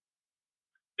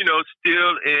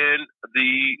 still in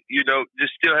the,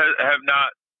 just still have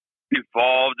not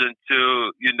evolved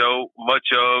into, much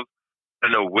of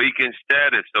an awakened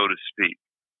status, so to speak.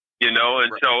 And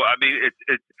so I mean,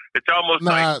 it's almost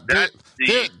like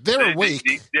they're awake.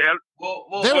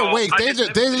 They're awake. They're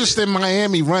just in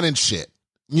Miami running shit.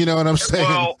 You know what I'm saying?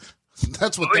 Well,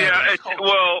 that's what.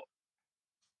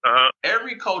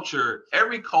 Every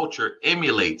culture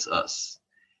emulates us.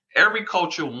 Every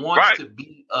culture wants to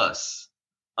be us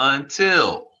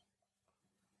until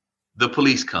the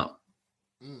police come.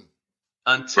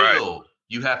 Until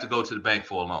you have to go to the bank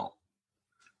for a loan.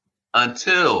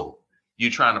 Until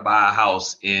you're trying to buy a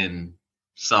house in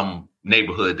some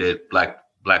neighborhood that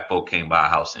black folk can't buy a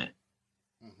house in.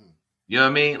 Mm-hmm. You know what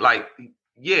I mean? Like,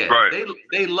 yeah,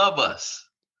 they love us.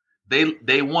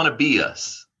 They want to be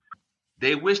us.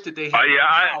 They wish that they had the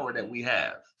power that we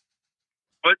have.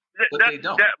 But they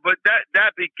don't.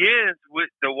 That begins with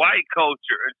the white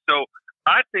culture. And so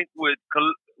I think with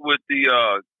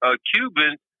the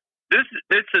Cubans,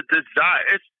 it's a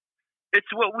desire. It's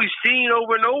what we've seen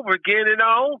over and over again in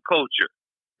our own culture.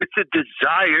 It's a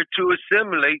desire to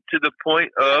assimilate to the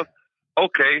point of,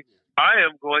 okay, I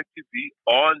am going to be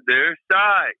on their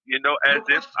side, as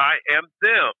if I am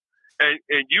them.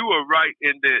 And you were right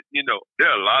in that,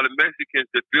 there are a lot of Mexicans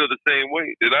that feel the same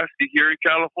way that I see here in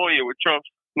California with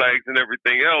Trump's flags and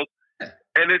everything else.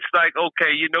 And it's like,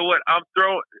 okay, you know what?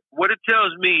 What it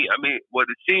tells me, I mean,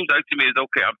 what it seems like to me is,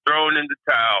 okay, I'm throwing in the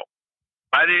towel.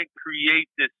 I didn't create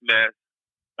this mess.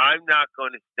 I'm not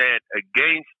going to stand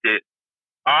against it.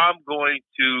 I'm going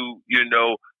to,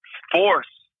 force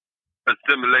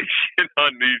assimilation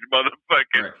on these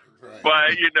motherfuckers. Right.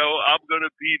 But, I'm going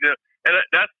to be and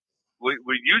that's, when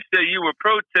you say you were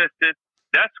protesting,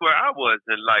 that's where I was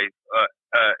in life,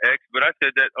 X. But I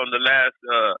said that on the last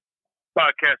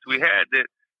podcast we had, that,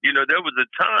 there was a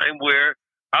time where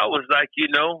I was like,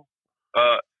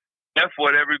 F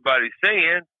what everybody's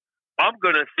saying. I'm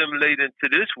going to assimilate into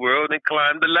this world and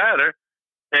climb the ladder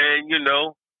and,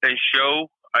 and show,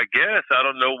 I guess, I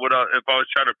don't know if I was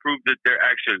trying to prove that there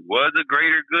actually was a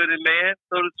greater good in man,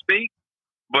 so to speak.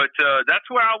 But that's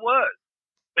where I was.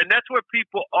 And that's where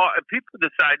people are. And people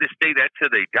decide to stay that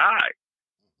till they die.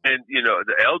 And,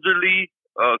 the elderly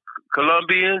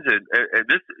Colombians and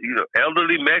this,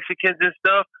 elderly Mexicans and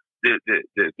stuff that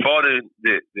fought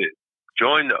that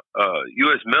joined the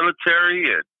U.S.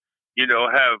 military and,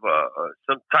 have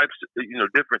some types,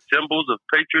 different symbols of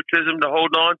patriotism to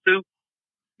hold on to.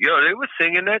 They were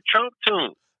singing that Trump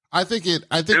tune. I think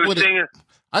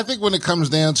when it comes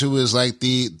down to is like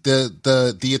the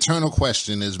eternal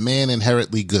question, is man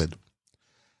inherently good?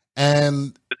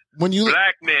 And when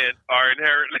black men are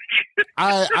inherently good.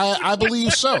 I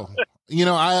believe so.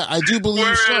 I do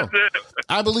believe so.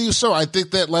 I believe so. I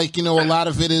think that a lot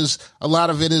of it is,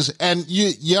 and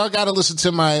y'all got to listen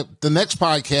to the next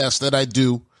podcast that I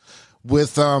do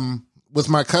with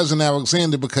my cousin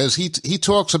Alexander, because he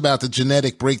talks about the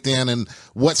genetic breakdown and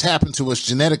what's happened to us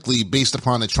genetically based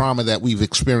upon the trauma that we've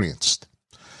experienced.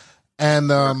 And,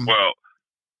 well,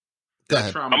 Go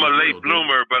ahead. trauma I'm a is late real, dude.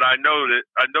 bloomer, but I know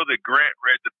that Grant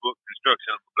read the book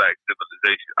Destruction of Black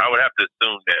Civilization. I would have to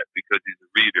assume that because he's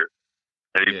a reader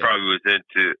and he Yeah. probably was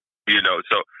into,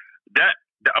 so that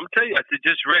I'm telling you, I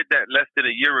just read that less than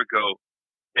a year ago,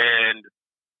 and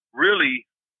really,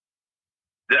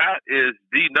 that is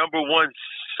the number one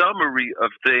summary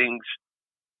of things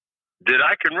that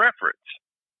I can reference,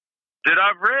 that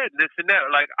I've read, this and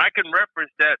that. Like, I can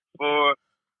reference that for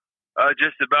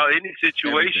just about any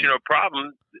situation Everything. or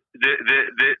problem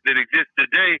that exists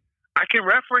today. I can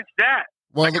reference that.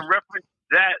 Well, I can reference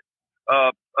that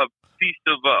a piece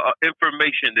of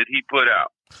information that he put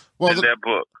out in that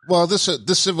book. Well, this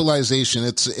civilization,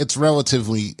 it's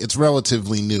relatively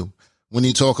new when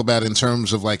you talk about in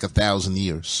terms of like 1,000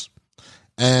 years.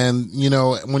 And,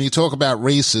 when you talk about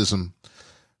racism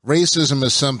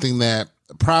is something that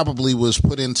probably was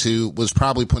put into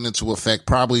effect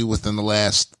probably within the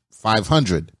last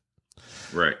 500.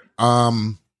 Right.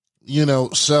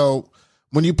 So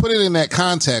when you put it in that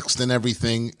context and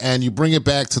everything, and you bring it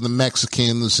back to the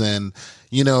Mexicans and,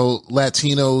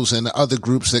 Latinos and other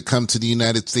groups that come to the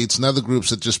United States and other groups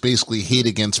that just basically hate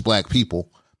against black people,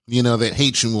 that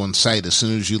hate you on sight as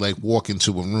soon as you like walk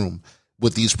into a room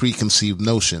with these preconceived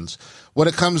notions. What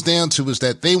it comes down to is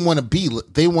that they want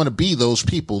to be those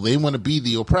people. They want to be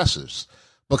the oppressors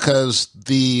because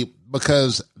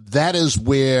that is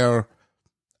where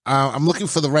I'm looking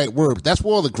for the right word. But that's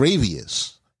where all the gravy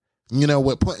is.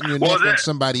 What putting your neck on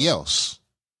somebody else.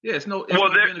 Yeah, it's no. They're one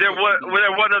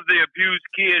of the abused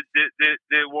kids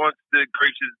that wants the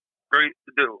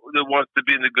that wants to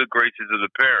be in the good graces of the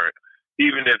parent,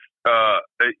 even if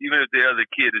the other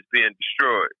kid is being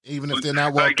destroyed. Even if they're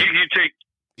not welcome.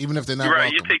 Even if they're not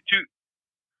welcome. You take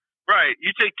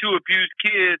two abused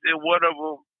kids, and one of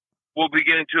them will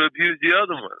begin to abuse the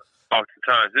other one.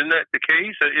 Oftentimes, isn't that the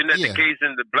case? Isn't that the case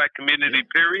in the black community?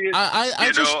 Period. I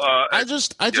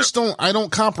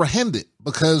don't comprehend it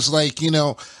because,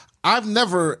 I've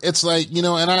never. It's like,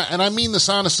 and I mean this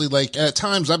honestly. Like, at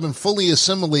times, I've been fully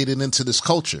assimilated into this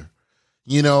culture.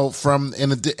 From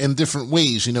in different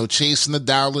ways. Chasing the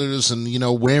dollars and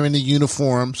wearing the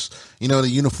uniforms. The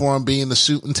uniform being the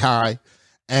suit and tie,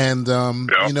 and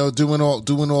doing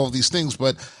all of these things,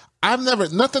 but.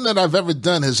 Nothing that I've ever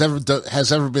done has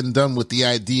ever been done with the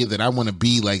idea that I want to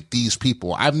be like these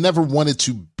people. I've never wanted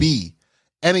to be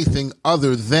anything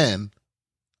other than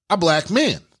a black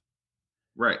man.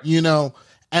 Right. And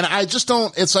I just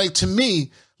don't, it's like, to me,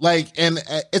 like, and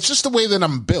it's just the way that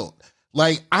I'm built.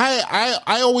 Like, I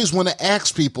always want to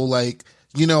ask people, like,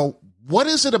 what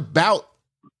is it about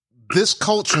this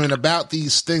culture and about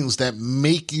these things that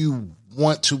make you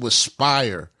want to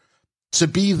aspire to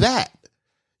be that?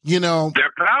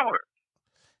 Their power,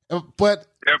 but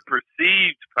their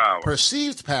perceived power.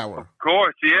 Perceived power, of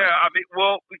course. Yeah, I mean,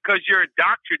 because you're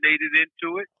indoctrinated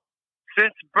into it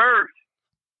since birth,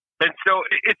 and so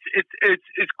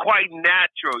it's quite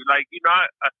natural. Like,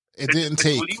 it didn't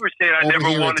take. When you were saying, I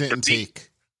never wanted to be.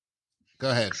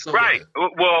 Go ahead. Right.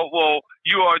 Well,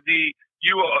 you are the.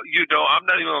 I'm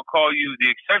not even going to call you the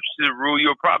exception to the rule.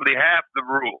 You're probably half the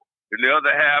rule, and the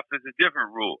other half is a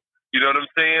different rule. You know what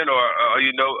I'm saying?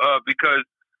 Because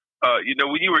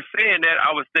when you were saying that,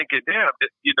 I was thinking, damn,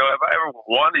 if I ever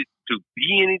wanted to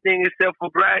be anything except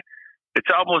for black, it's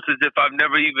almost as if I've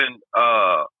never even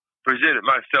presented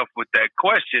myself with that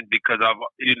question because I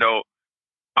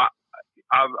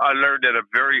learned at a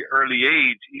very early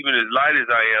age, even as light as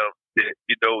I am, that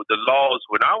the laws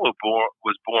when I was born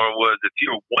was if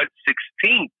you're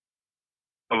 1/16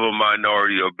 of a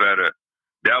minority or better,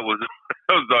 that was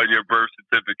on your birth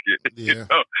certificate. Yeah.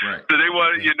 Right. So they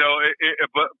wanted,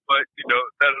 but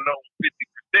let alone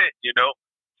 50%.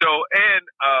 So, and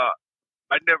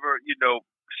I never,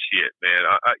 shit, man.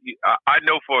 I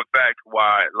know for a fact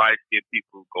why light skinned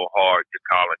people go hard to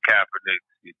Colin Kaepernick,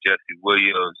 Jesse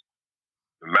Williams,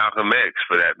 Malcolm X,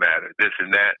 for that matter. This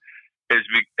and that is.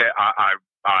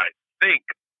 I think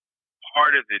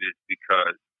part of it is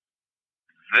because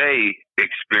they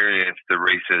experienced the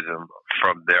racism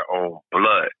from their own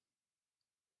blood,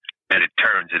 and it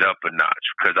turns it up a notch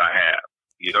because I have.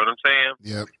 You know what I'm saying?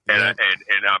 Yep.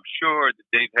 And I'm sure that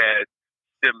they've had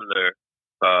similar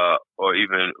or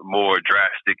even more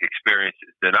drastic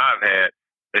experiences than I've had.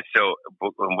 And so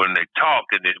when they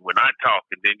talk, and then when I talk,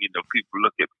 and then people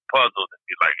look at me puzzled and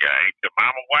be like, "Hey, your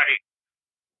mama white?"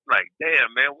 Like,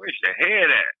 damn, man, where's your head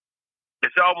at?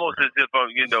 It's almost as if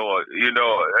I'm,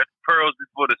 that's pearls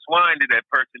before the swine to that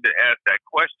person that asked that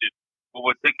question. But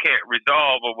what they can't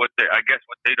resolve, or what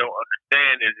what they don't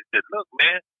understand is that, look,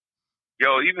 man,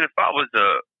 even if I was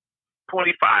a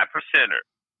 25%er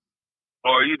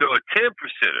or, a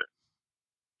 10%er,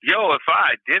 yo, if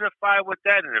I identify with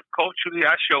that and if culturally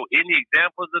I show any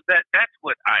examples of that, that's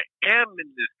what I am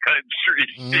in this country,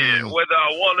 shit, whether I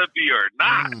want to be or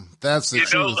not. That's the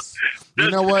truth. You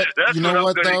know what? That's You know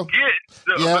what though?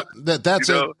 So, Yeah,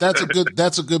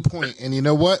 that's a good point. And you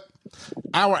know what?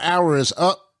 Our hour is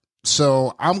up,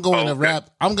 so I'm going to wrap.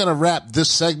 I'm going to wrap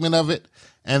this segment of it.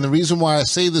 And the reason why I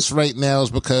say this right now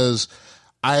is because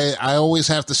I always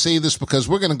have to say this because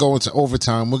we're going to go into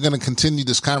overtime. We're going to continue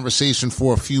this conversation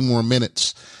for a few more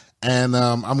minutes. And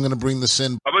I'm going to bring this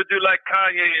in. I'm going to do like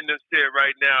Kanye in this shit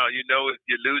right now. You know, if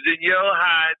you're losing your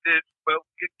high, this spoke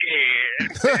again.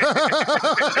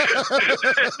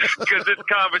 Because this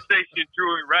conversation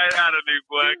drew it right out of me,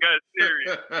 boy. I got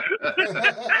serious.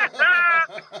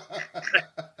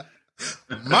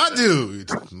 My dude.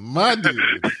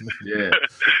 Yeah.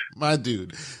 My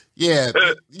dude. Yeah.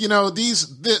 You know, this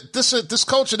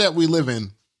culture that we live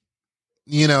in,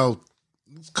 you know,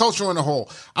 culture on the whole.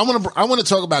 I want to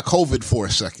talk about COVID for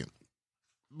a second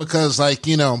because, like,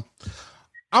 you know,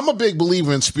 I'm a big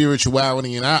believer in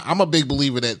spirituality, and I'm a big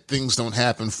believer that things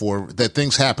happen for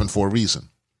a reason.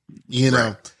 You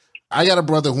know, I got a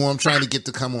brother who I'm trying to get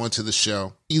to come on to the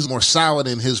show. He's more solid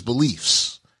in his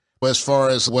beliefs as far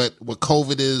as what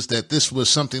COVID is, that this was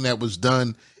something that was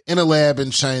done in a lab in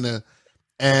China,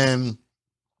 and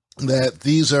that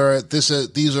these are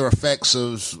effects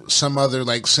of some other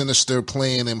like sinister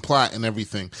plan and plot and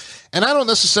everything. And I don't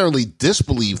necessarily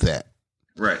disbelieve that.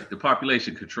 Right. The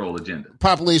population control agenda.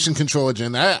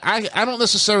 I don't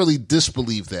necessarily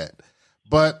disbelieve that.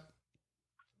 But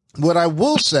what I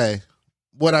will say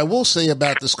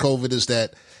about this COVID is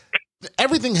that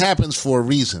everything happens for a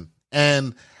reason.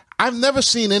 And I've never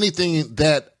seen anything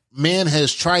that man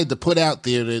has tried to put out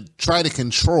there to try to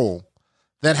control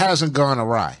that hasn't gone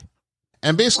awry.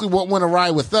 And basically what went awry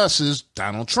with us is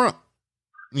Donald Trump.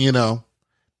 You know,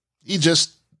 he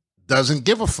just doesn't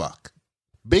give a fuck.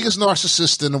 Biggest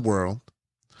narcissist in the world.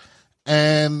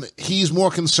 And he's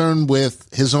more concerned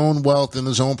with his own wealth and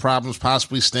his own problems,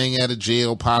 possibly staying out of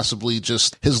jail, possibly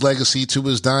just his legacy to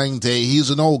his dying day. He's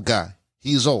an old guy.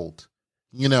 He's old.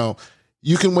 You know,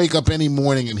 you can wake up any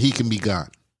morning and he can be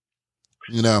gone.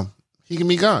 You know, he can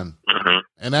be gone.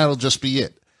 And that'll just be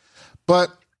it.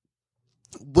 But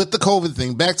with the COVID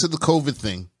thing, back to the COVID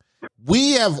thing,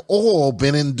 we have all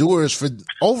been indoors for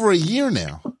over a year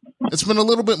now. It's been a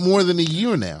little bit more than a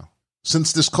year now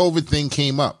since this COVID thing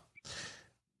came up.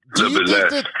 Do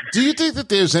you think that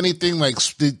there's anything like,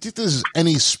 do you think there's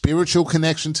any spiritual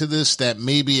connection to this, that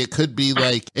maybe it could be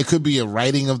a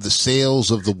writing of the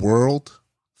sails of the world,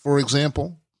 for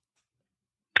example?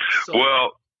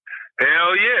 Well,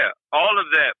 hell yeah, all of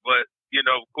that. But, you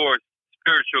know, of course,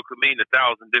 spiritual could mean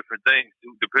 1,000 different things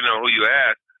depending on who you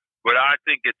ask. But I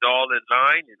think it's all in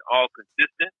line and all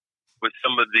consistent with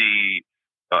some of the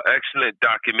excellent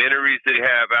documentaries they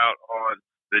have out on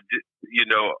the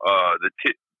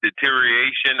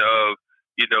deterioration of,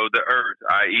 you know, the earth,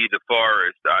 i.e. the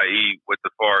forest, i.e. what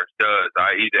the forest does,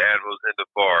 i.e. the animals in the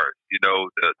forest, you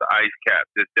know, the ice cap,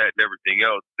 this, that, and everything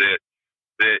else that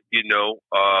you know,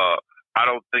 I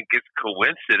don't think it's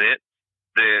coincident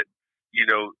that,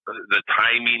 you know, the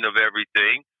timing of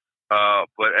everything.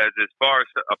 But as far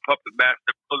as a puppet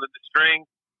master pulling the string,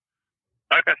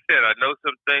 like I said, I know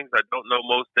some things. I don't know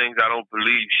most things. I don't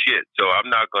believe shit. So I'm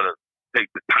not going to take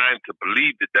the time to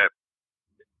believe that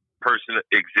person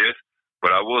exists.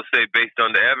 But I will say, based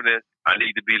on the evidence, I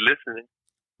need to be listening.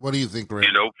 What do you think, Ray?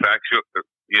 You know, factual,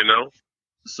 you know?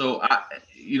 So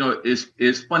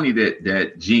it's funny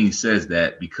that Gene says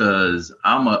that, because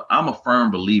I'm a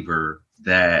firm believer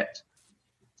that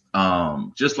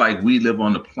just like we live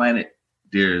on the planet,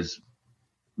 there's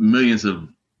millions of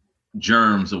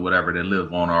germs or whatever that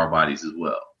live on our bodies as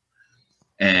well,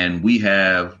 and we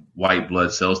have white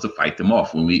blood cells to fight them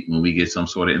off when we get some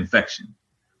sort of infection.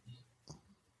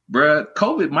 Bruh,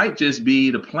 COVID might just be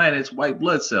the planet's white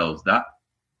blood cells, Doc.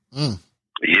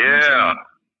 Yeah.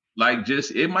 Like,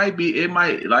 just it might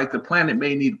like the planet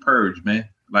may need a purge, man.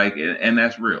 Like, and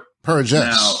that's real. Purge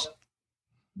us. Now,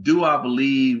 do I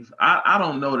believe? I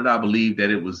don't know that I believe that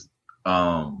it was.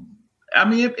 I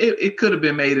mean, it could have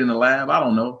been made in the lab. I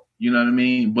don't know. You know what I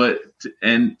mean? But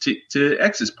to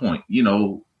X's point, you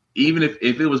know, even if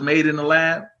it was made in the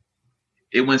lab,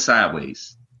 it went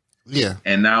sideways. Yeah.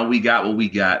 And now we got what we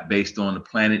got based on the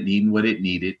planet needing what it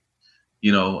needed.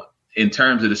 You know, in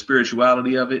terms of the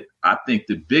spirituality of it, I think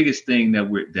the biggest thing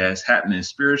that's happening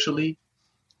spiritually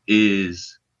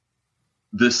is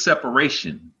the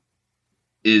separation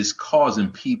is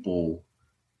causing people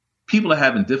are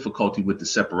having difficulty with the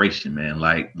separation, man.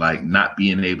 Like not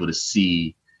being able to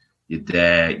see your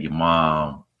dad, your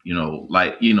mom,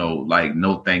 like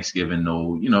no Thanksgiving,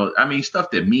 no, I mean,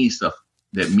 stuff that means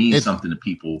something to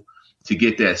people, to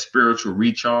get that spiritual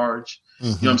recharge. You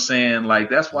know what I'm saying? Like,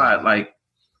 that's why, like,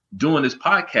 doing this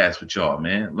podcast with y'all,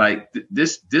 man, like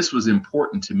this was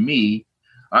important to me.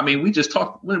 I mean, we just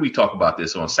talked, when did we talk about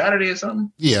this, on Saturday or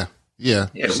something? Yeah.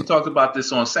 We talked about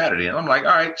this on Saturday, and I'm like,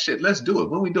 all right, shit, let's do it.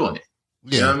 When are we doing it?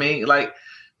 Yeah. You know what I mean? Like,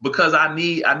 because I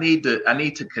need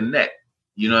to connect,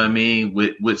 you know what I mean,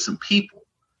 with some people.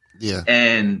 Yeah.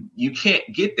 And you can't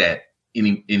get that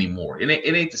anymore. It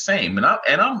ain't the same. And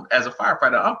I'm as a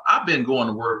firefighter, I've been going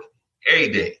to work every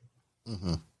day.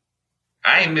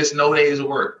 I ain't missed no days of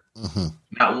work.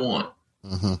 Not one.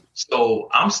 So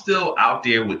I'm still out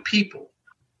there with people.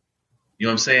 You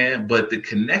know what I'm saying? But the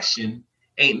connection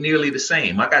ain't nearly the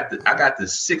same. I got the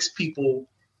 6 people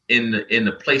in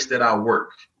the place that I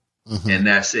work, and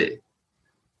that's it.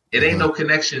 It ain't no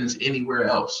connections anywhere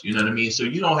else. You know what I mean? So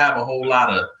you don't have a whole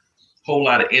lot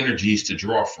of energies to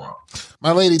draw from.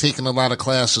 My lady taking a lot of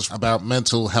classes about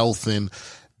mental health and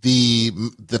the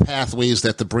pathways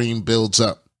that the brain builds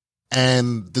up,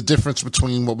 and the difference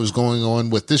between what was going on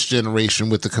with this generation,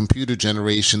 with the computer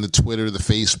generation, the Twitter, the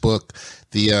Facebook,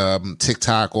 the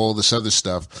TikTok, all this other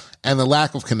stuff, and the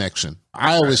lack of connection.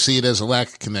 I always see it as a lack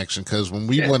of connection, because when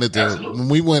we wanted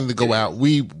to go out,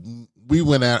 we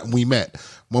went out and we met.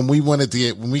 When we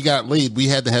got laid, we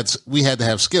had to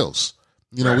have skills.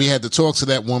 You know, we had to talk to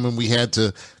that woman. We had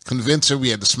to convince her. We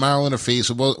had to smile in her face.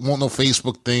 It won't no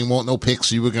Facebook thing. Won't no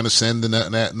pics you were going to send, and none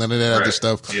of that other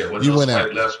stuff. Yeah, you went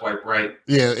out. Left, swipe right.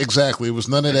 Yeah, exactly. It was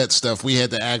none of that stuff. We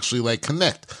had to actually like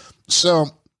connect. So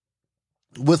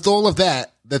with all of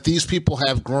that these people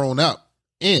have grown up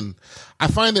in, I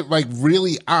find it like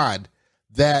really odd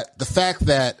that the fact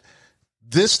that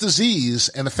this disease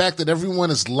and the fact that everyone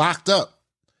is locked up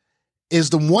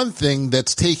is the one thing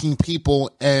that's taking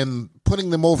people and putting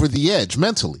them over the edge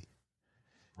mentally.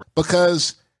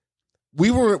 Because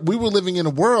we were living in a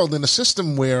world, in a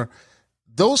system where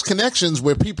those connections,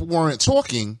 where people weren't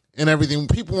talking and everything,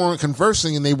 people weren't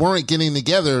conversing, and they weren't getting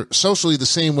together socially the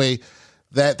same way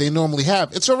that they normally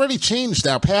have. It's already changed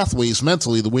our pathways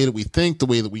mentally, the way that we think, the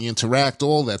way that we interact,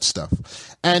 all that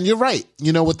stuff. And you're right.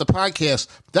 You know, with the podcast,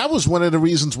 that was one of the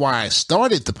reasons why I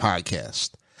started the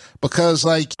podcast. Because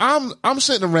like I'm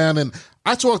sitting around and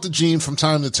I talk to Gene from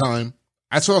time to time.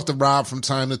 I talk to Rob from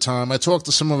time to time. I talk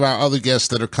to some of our other guests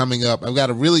that are coming up. I've got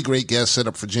a really great guest set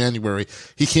up for January.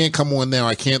 He can't come on now.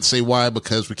 I can't say why,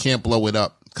 because we can't blow it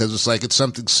up, because it's like it's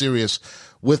something serious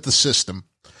with the system.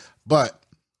 But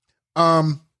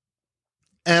and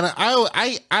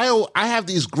I have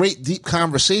these great deep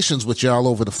conversations with y'all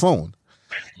over the phone.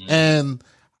 And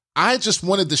I just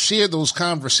wanted to share those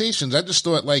conversations. I just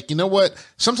thought, like, you know what?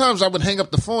 Sometimes I would hang up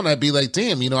the phone. I'd be like,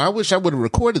 damn, you know, I wish I would have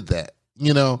recorded that,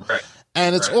 you know? Right.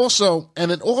 And it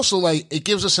also like, it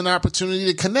gives us an opportunity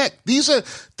to connect. This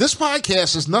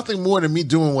podcast is nothing more than me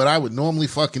doing what I would normally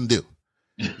fucking do,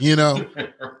 you know?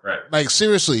 Right. Like,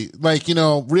 seriously, like, you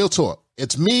know, real talk.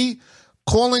 It's me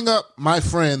calling up my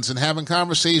friends and having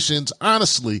conversations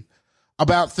honestly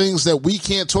about things that we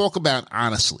can't talk about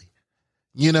honestly,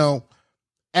 you know?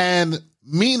 And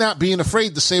me not being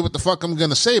afraid to say what the fuck I'm going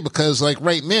to say, because like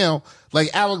right now, like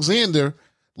Alexander,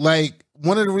 like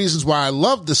one of the reasons why I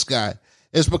love this guy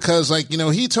is because, like, you know,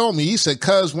 he told me, he said,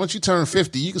 cuz once you turn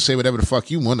 50, you can say whatever the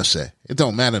fuck you want to say. It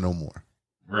don't matter no more.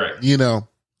 Right. You know?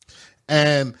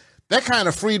 And that kind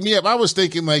of freed me up. I was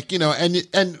thinking, like, you know,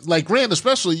 and like Grant,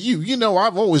 especially you know,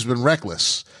 I've always been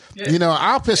reckless. Yeah. You know,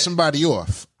 I'll piss somebody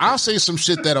off. I'll say some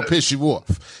shit that'll piss you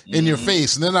off in your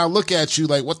face. And then I'll look at you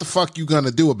like, what the fuck you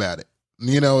gonna do about it?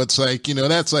 You know, it's like, you know,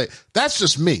 that's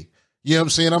just me. You know what I'm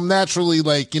saying? I'm naturally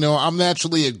like, you know, I'm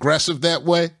naturally aggressive that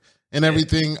way and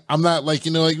everything. I'm not like,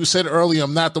 you know, like you said earlier,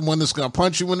 I'm not the one that's gonna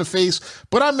punch you in the face,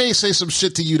 but I may say some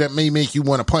shit to you that may make you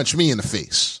want to punch me in the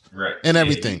face. Right. And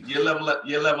everything. Your level of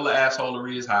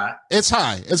assholery is high. It's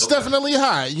high. It's definitely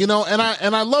high, you know, and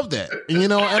I love that. You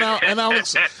know,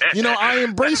 you know, I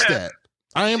embrace that.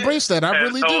 I embrace that. I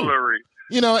really do.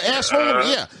 You know, asshole.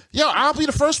 Yeah. Yo, I'll be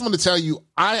the first one to tell you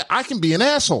I can be an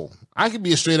asshole. I can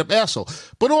be a straight up asshole.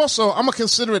 But also I'm a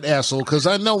considerate asshole, because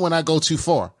I know when I go too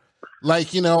far.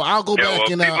 Like, you know, I'll go back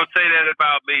and people say that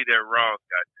about me, they're wrong,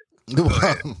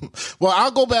 Well,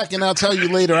 I'll go back and I'll tell you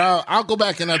later. I'll go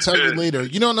back and I'll tell you later.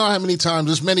 You don't know how many times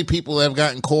there's many people that have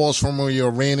gotten calls from where you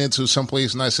ran into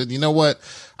someplace and I said, you know what?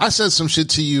 I said some shit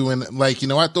to you, and like, you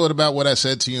know, I thought about what I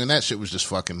said to you, and that shit was just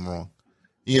fucking wrong.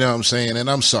 You know what I'm saying? And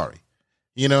I'm sorry.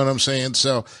 You know what I'm saying?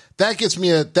 So that gets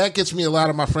me a lot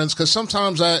of my friends, because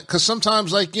sometimes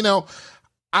like, you know,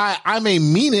 I may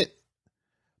mean it,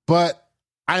 but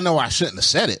I know I shouldn't have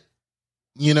said it.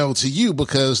 to you,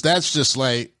 because that's just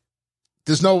like,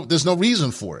 there's no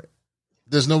reason for it.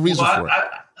 There's no reason for it.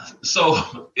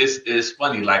 So it's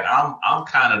funny. Like I'm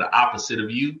kind of the opposite of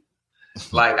you.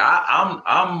 Like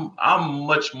I'm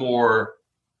much more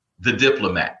the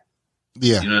diplomat.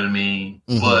 Yeah. You know what I mean?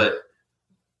 Mhm. But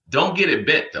don't get it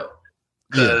bent though.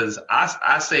 Because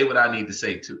I say what I need to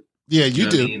say too. Yeah, you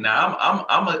know do. What I mean? Now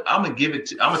I'm gonna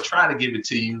try to give it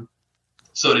to you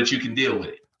so that you can deal with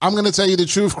it. I'm going to tell you the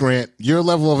truth, Grant. Your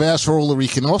level of assholery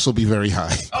can also be very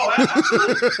high. Oh,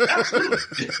 absolutely.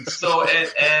 So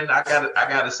and I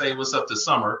gotta say what's up to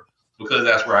Summer, because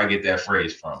that's where I get that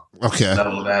phrase from. Okay.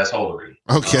 Level of assholery.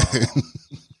 Okay.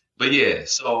 But yeah,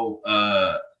 so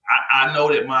I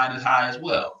know that mine is high as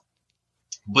well.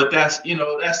 But I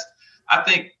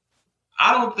think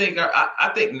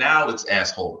now it's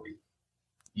assholery.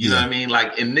 You know what I mean?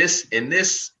 Like in this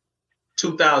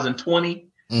 2020,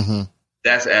 Mm-hmm.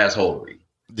 that's assholery.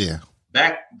 Yeah.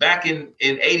 Back in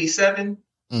 87,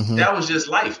 Mm-hmm. that was just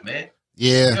life, man.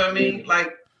 Yeah. You know what I mean?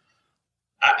 Like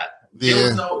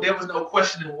there was no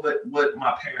questioning what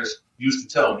my parents used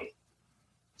to tell me.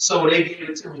 So they gave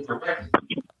it to me directly.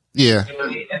 Yeah. You know what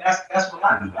I mean? And that's what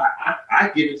I do. I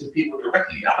give it to people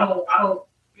directly. I don't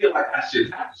feel like I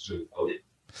should have to sugarcoat it.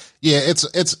 Yeah, it's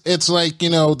like,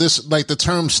 this, like the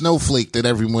term snowflake that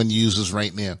everyone uses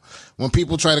right now. When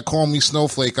people try to call me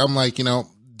snowflake, I'm like, do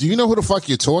you know who the fuck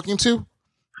you're talking to?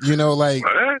 Like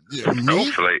What? me?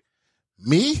 Snowflake.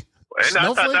 Me? And I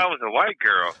thought that was a white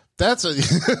girl. That's a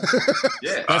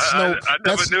Yeah. that's snow. I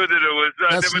never knew that it was.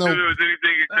 I that's never knew there was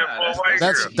anything except for a white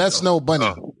girl. that's Snow Bunny.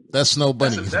 Oh. That's Snow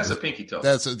Bunny. That's a pinky toe.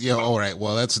 All right.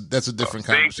 Well, that's a different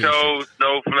Pink conversation. toe,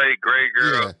 snowflake, gray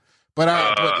girl. Yeah. But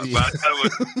I thought it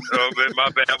was, my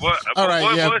bad. All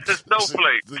right, What's a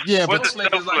snowflake? Yeah, What's but a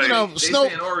snowflake? they snow.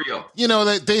 say an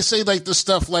Oreo. They say like the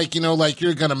stuff like like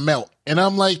you're gonna melt, and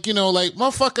I'm like like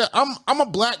motherfucker, I'm a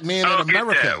black man I in don't get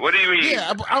America. that. What do you mean?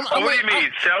 Yeah, what do you mean?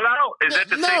 Sell out? Is that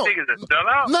the same thing as a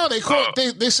sellout? No, they call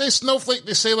it, they say snowflake.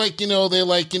 They say like they're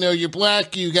like you're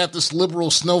black, you got this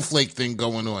liberal snowflake thing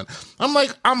going on. I'm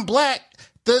like, I'm black.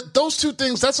 Those two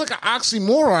things, that's like an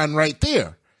oxymoron right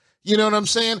there. You know what I'm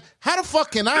saying? How the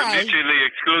fuck can I? Mutually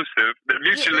exclusive.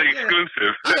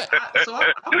 Exclusive. Yeah, so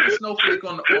I was a snowflake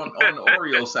on the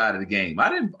Oreo side of the game. I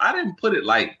didn't put it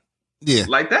like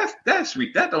like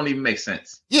that don't even make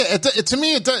sense. Yeah, to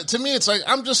me it's like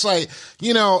I'm just like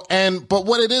but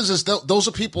what it is those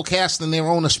are people casting their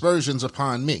own aspersions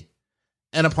upon me.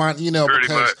 And upon Pretty much.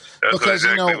 That's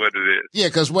exactly what it is. Yeah,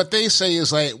 because what they say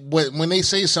is like when they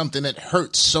say something, it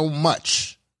hurts so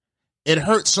much. It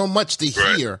hurts so much to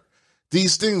hear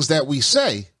these things that we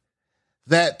say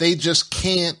that they just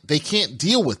can't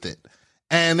deal with it.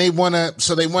 And they want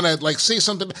to like say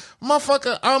something.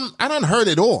 Motherfucker, I done heard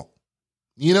it all.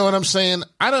 You know what I'm saying?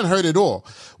 I done heard it all.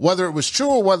 Whether it was true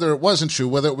or whether it wasn't true,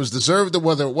 whether it was deserved or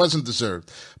whether it wasn't deserved.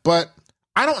 But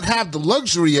I don't have the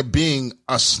luxury of being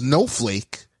a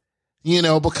snowflake,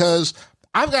 because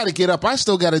I've got to get up. I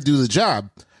still got to do the job.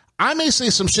 I may say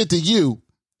some shit to you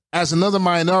as another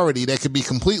minority that could be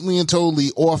completely and totally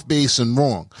off base and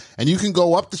wrong. And you can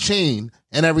go up the chain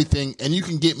and everything, and you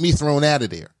can get me thrown out of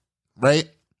there, right?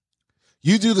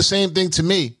 You do the same thing to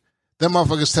me. Them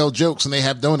motherfuckers tell jokes and they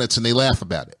have donuts and they laugh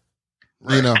about it.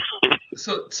 Right.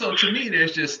 So to me,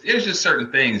 there's just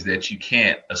certain things that you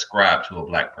can't ascribe to a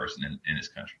black person in this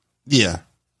country. Yeah.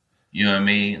 You know what I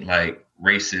mean? Like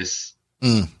racist.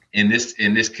 In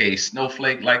this case,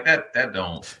 snowflake, like that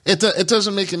don't. It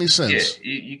doesn't make any sense.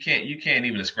 Yeah, you can't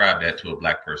even ascribe that to a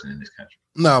black person in this country.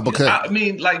 No, because I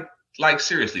mean, like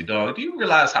seriously, dog. Do you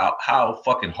realize how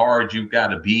fucking hard you got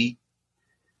to be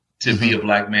to be a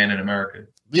black man in America?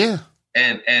 Yeah.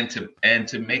 And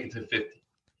to make it to 50.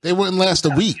 They wouldn't last a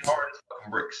week. Hard as fucking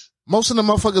bricks. Most of the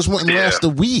motherfuckers wouldn't last a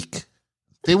week.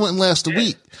 They wouldn't last a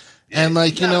week. Yeah, and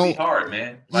like be hard,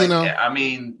 man. Like, I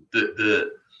mean, the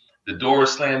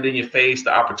doors slammed in your face,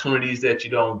 the opportunities that you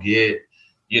don't get,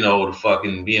 the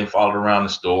fucking being followed around the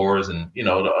stores, and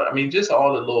just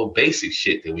all the little basic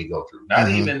shit that we go through. Not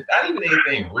even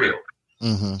anything real.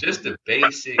 Mm-hmm. Just the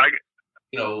basic,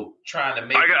 trying to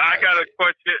make. I got a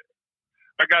question.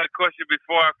 I got a question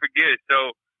before I forget.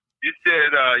 So you said,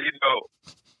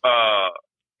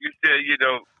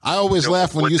 I always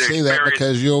laugh when you say that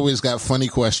because you always got funny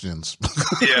questions.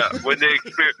 Yeah, when they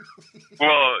experience.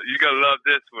 Well, you gotta love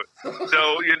this one.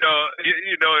 So if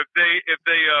they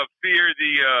fear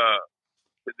the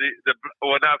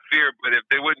not fear, but if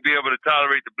they wouldn't be able to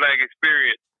tolerate the black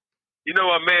experience,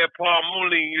 our man Paul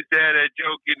Mooney used to have that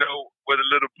joke, with a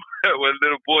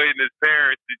little boy and his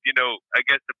parents. And, I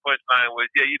guess the punchline was,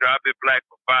 I've been black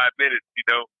for 5 minutes,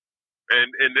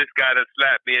 and this guy that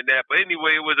slapped me and that. But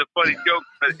anyway, it was a funny joke.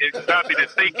 But it got me to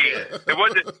thinking. It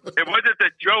wasn't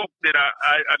a joke that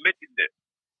I mentioned it.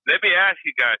 Let me ask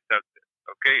you guys something.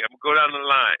 Okay, I'm gonna go down the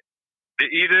line. Did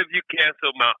either of you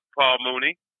cancel Paul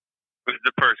Mooney? Was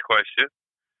the first question.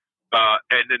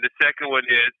 And then the second one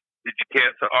is, did you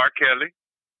cancel R. Kelly?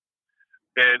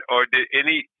 Or did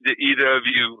either of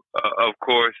you, of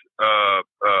course,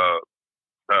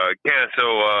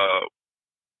 cancel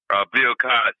Bill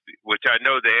Cosby? Which I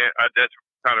know that's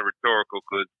kind of rhetorical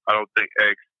because I don't think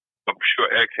I'm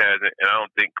sure X hasn't, and I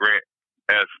don't think Grant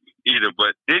has either.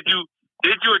 But did you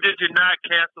or did you not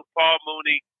cancel Paul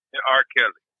Mooney and R.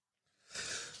 Kelly?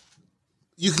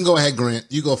 You can go ahead, Grant.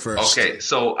 You go first. Okay,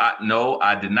 so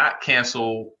I did not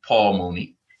cancel Paul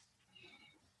Mooney.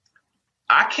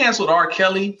 I canceled R.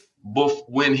 Kelly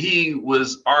when he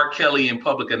was R. Kelly in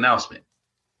public announcement.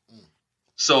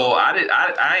 So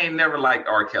I ain't never liked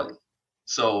R. Kelly.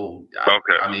 So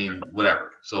I mean,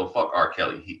 whatever. So fuck R.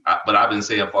 Kelly. But I've been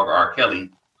saying fuck R. Kelly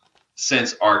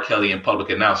since R. Kelly in public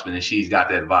announcement, and she's got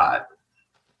that vibe.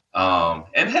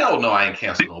 And hell no, I ain't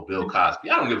canceled no Bill Cosby.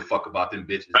 I don't give a fuck about them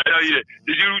bitches. I know you.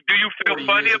 Do you feel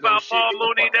funny about Paul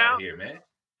Mooney now? Here, man.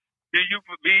 Do you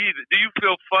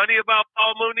feel funny about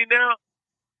Paul Mooney now?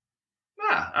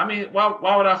 Nah, I mean,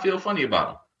 why would I feel funny about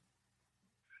him?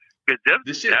 Because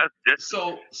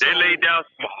they laid down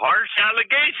some harsh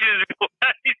allegations.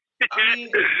 I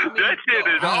mean, that shit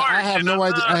is harsh. I have no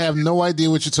idea. I have no idea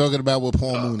what you're talking about with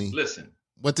Paul Mooney. Listen,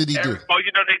 what did he do? Oh,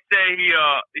 they say he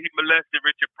molested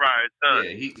Richard Pryor's son.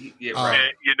 Yeah, right.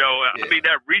 And, I mean,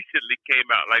 that recently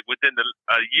came out, like within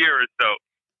a year or so.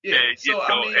 Yeah.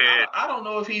 I don't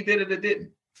know if he did it or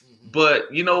didn't.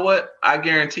 But you know what? I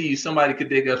guarantee you somebody could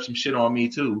dig up some shit on me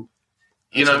too.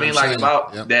 You know what I mean? Like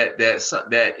about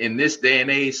that in this day and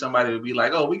age, somebody would be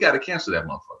like, "Oh, we got to cancel that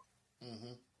motherfucker."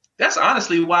 Mm-hmm. That's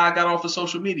honestly why I got off of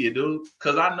social media, dude.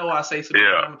 Because I know I say some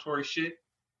inflammatory shit,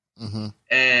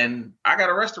 and I got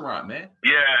a restaurant, man.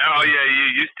 Yeah. Oh yeah.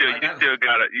 You still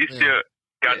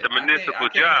got the municipal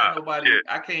job.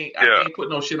 I can't put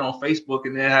no shit on Facebook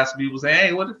and then have some people say,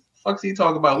 "Hey, what the fuck's he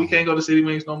talking about? We can't go to City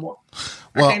Wings no more."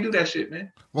 I can't do that shit, man.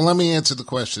 Well, let me answer the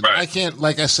question. Right. I can't,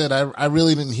 like I said, I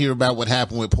really didn't hear about what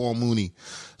happened with Paul Mooney.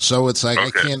 So it's like,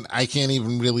 I can't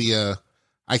even really, I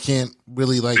can't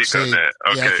really like say,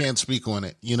 I can't speak on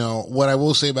it. What I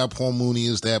will say about Paul Mooney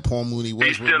is that Paul Mooney was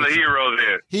he's still a hero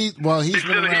there. He's been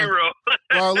still around. A hero.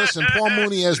 Well, listen, Paul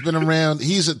Mooney has been around.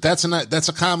 That's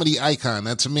a comedy icon.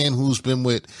 That's a man who's been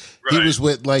with, he was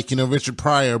with Richard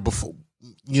Pryor before.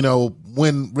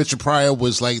 When Richard Pryor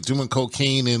was like doing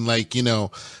cocaine and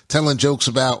telling jokes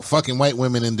about fucking white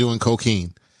women and doing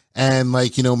cocaine and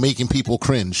making people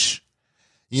cringe,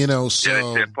 so.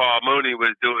 Yeah, Paul Mooney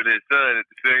was doing his son at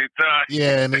the same time.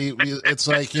 Yeah. And it's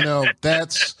like,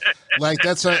 that's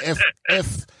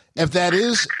if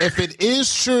it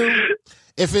is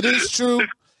true,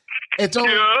 it don't.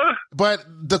 Yeah. But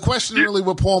the question really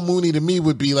with Paul Mooney to me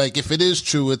would be like, if it is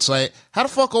true, it's like, how the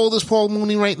fuck old is Paul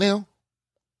Mooney right now?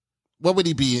 What would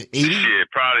he be, 80? Yeah,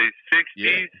 probably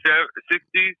 60s,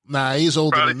 60s. Nah, he's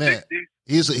older probably than that.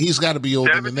 60s. He's got to be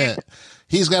older 70s? than that.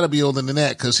 He's got to be older than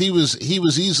that because he was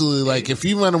easily like, if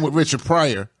you run him with Richard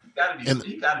Pryor, he got to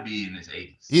be in his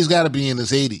 80s. He's got to be in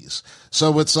his 80s.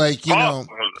 So it's like,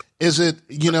 is it,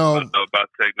 I don't know about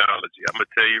technology. I'm gonna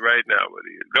tell you right now what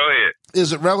he is. Go ahead.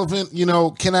 Is it relevant?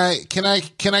 Can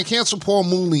I cancel Paul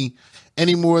Mooney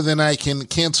any more than I can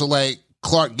cancel like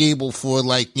Clark Gable for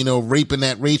raping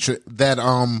that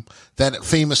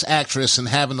famous actress and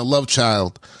having a love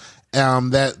child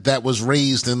that was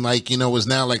raised and is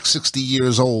now 60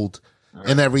 years old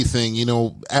and everything,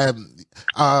 a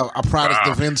product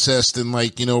of incest and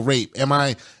rape. Am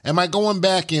I going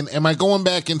back in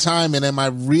time and am I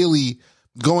really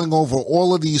going over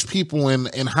all of these people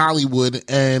in Hollywood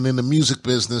and in the music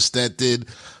business that did,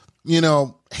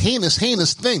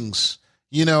 heinous things,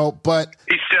 but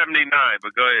he's 79,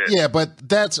 but go ahead. Yeah,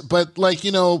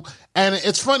 and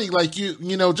it's funny,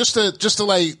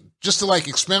 just to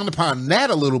expound upon that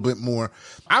a little bit more.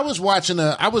 I was watching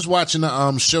a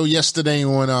show yesterday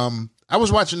on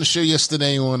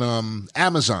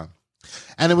Amazon,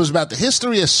 and it was about the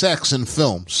history of sex in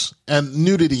films and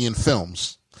nudity in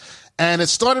films. And it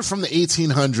started from the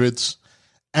 1800s,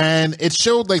 and it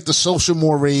showed the social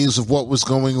mores of what was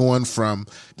going on from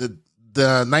the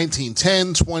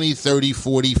 1910, 20, 30,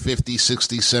 40, 50,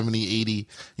 60, 70, 80,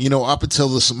 up until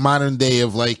this modern day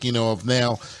of of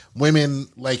now women,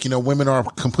 women are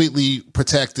completely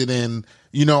protected and,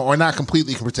 or not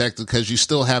completely protected because you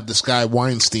still have this guy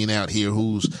Weinstein out here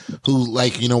who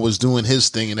was doing his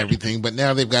thing and everything. But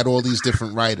now they've got all these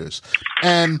different writers.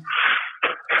 And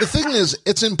the thing is,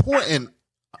 it's important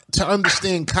to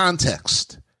understand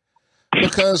context.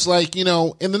 Because, like, you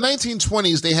know, in the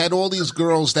 1920s, they had all these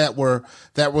girls that were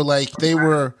like, they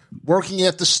were working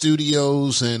at the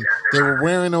studios and they were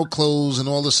wearing no clothes and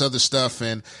all this other stuff.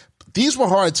 And these were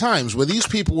hard times where these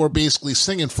people were basically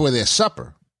singing for their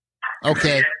supper.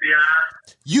 Okay.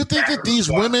 You think that these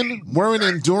women weren't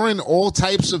enduring all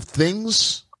types of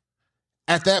things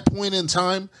at that point in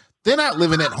time? They're not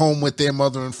living at home with their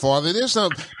mother and father.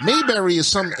 Mayberry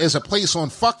is a place on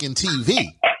fucking TV.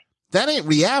 That ain't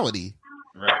reality.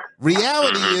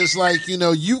 Reality is like, you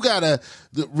know,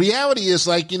 reality is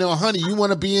like, you know, honey, you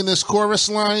want to be in this chorus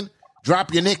line?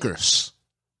 Drop your knickers.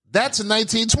 That's in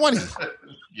 1920.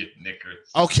 Your knickers.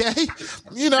 Okay?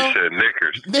 You know.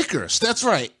 Knickers. Knickers. That's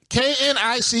right. Knickers.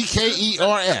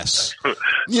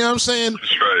 You know what I'm saying?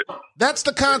 That's right. That's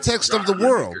the context of the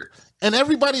world. And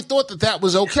everybody thought that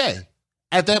was okay.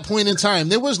 At that point in time,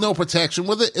 there was no protection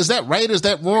with it. Is that right? Is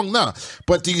that wrong? No.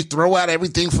 But do you throw out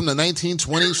everything from the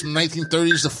 1920s, from the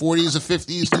 1930s, the 40s, the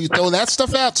 50s? Do you throw that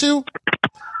stuff out too?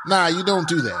 Nah, you don't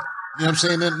do that. You know what I'm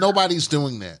saying? Nobody's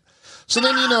doing that. So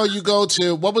then, you know, you go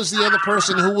to, what was the other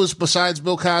person who was besides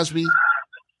Bill Cosby?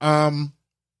 R.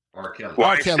 Kelly.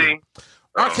 R. Kelly.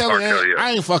 R. Kelly. Yeah.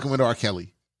 I ain't fucking with R.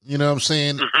 Kelly. You know what I'm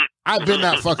saying? I've been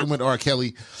not fucking with R.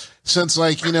 Kelly since the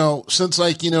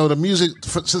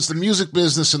music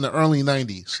business in the early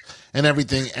 90s and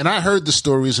everything. And I heard the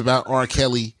stories about R.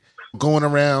 Kelly going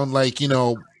around, like, you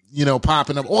know,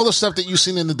 popping up, all the stuff that you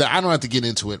seen in I don't have to get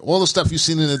into it. All the stuff you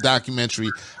seen in the documentary.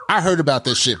 I heard about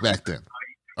that shit back then.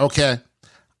 Okay.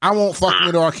 I won't fuck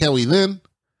with R. Kelly then.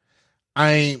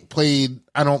 I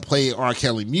don't play R.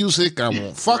 Kelly music. I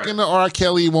won't fucking the R.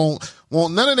 Kelly, won't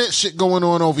none of that shit going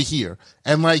on over here.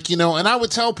 And like, you know, and I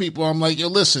would tell people, I'm like, yo,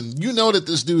 listen, you know that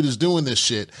this dude is doing this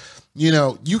shit. You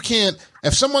know, you can't,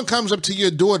 if someone comes up to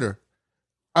your daughter,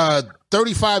 a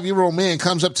 35-year-old man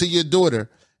comes up to your daughter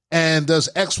and does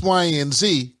X, Y, and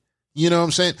Z, you know what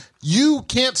I'm saying? You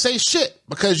can't say shit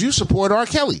because you support R.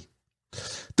 Kelly.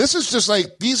 This is just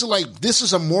like, this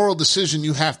is a moral decision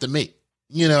you have to make,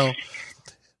 you know?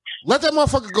 Let that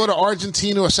motherfucker go to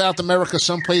Argentina or South America,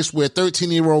 someplace where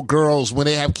 13-year-old girls, when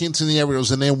they have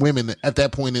quinceañeros and they're women at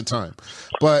that point in time.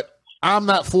 But I'm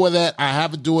not for that. I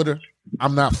have a daughter.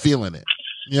 I'm not feeling it.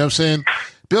 You know what I'm saying?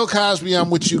 Bill Cosby,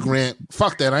 I'm with you, Grant.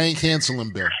 Fuck that. I ain't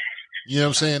canceling Bill. You know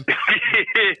what I'm saying?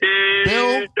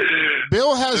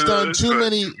 Bill has done too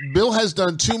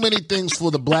many things for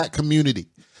the black community.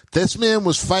 This man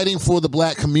was fighting for the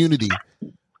black community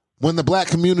when the black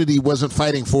community wasn't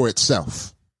fighting for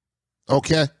itself.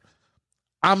 Okay?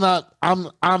 I'm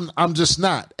just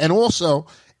not. And also,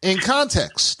 in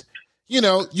context, you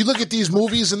know, you look at these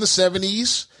movies in the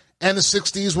 70s and the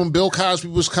 60s when Bill Cosby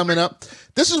was coming up.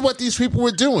 This is what these people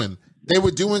were doing. They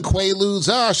were doing Quaaludes.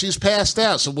 Oh, she's passed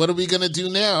out. So what are we going to do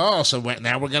now? Oh, so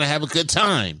now we're going to have a good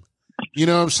time. You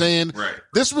know what I'm saying? Right.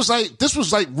 This was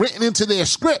like written into their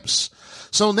scripts.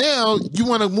 So now you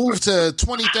want to move to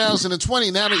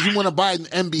 2020. Now that you want to buy an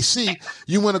NBC,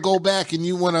 you want to go back and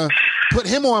you want to put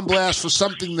him on blast for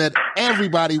something that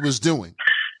everybody was doing.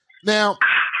 Now,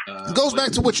 it goes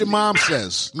back to what your mom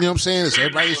says. You know what I'm saying? Is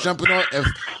everybody's jumping off?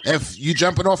 If you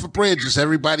jumping off a bridge, is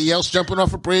everybody else jumping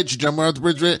off a bridge? You jumping off the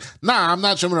bridge? Nah, I'm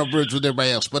not jumping off a bridge with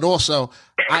everybody else. But also,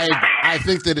 I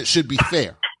think that it should be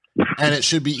fair and it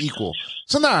should be equal.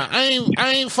 So nah, I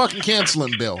ain't fucking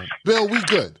canceling Bill. Bill, we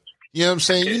good. You know what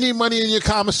I'm saying? You need money in your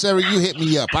commissary, you hit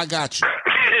me up. I got you.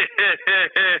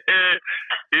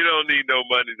 He don't need no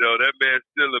money, though. That man's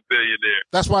still a billionaire.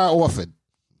 That's why I offered.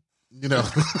 You know.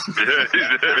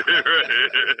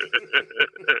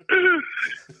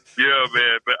 Yeah,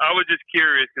 man. But I was just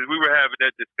curious because we were having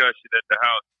that discussion at the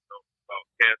house, you know, about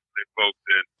canceling folks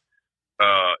and,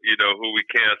 you know, who we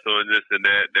cancel and this and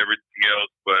that and everything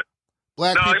else. But,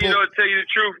 Black people, you know, to tell you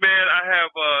the truth, man, I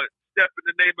have Step in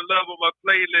the Name of Love on my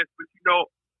playlist, but you know,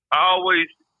 I always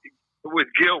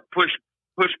with guilt push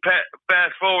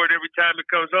fast forward every time it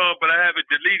comes on, but I haven't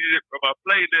deleted it from my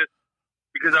playlist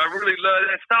because I really love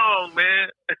that song, man.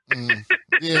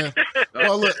 Yeah.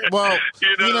 Well,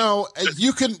 you know,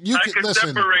 you can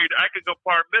listen. Separate. I can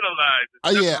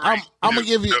compartmentalize. Yeah, I'm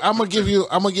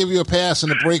gonna give you a pass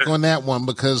and a break on that one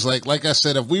because, like I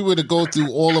said, if we were to go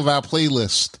through all of our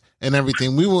playlist and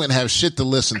everything, we wouldn't have shit to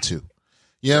listen to.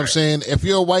 You know what I'm saying? If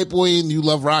you're a white boy and you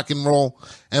love rock and roll,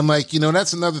 and like, you know,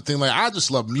 that's another thing. Like, I just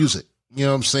love music. You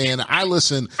know what I'm saying? I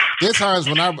listen. There's times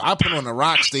when I put on the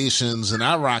rock stations and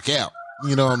I rock out.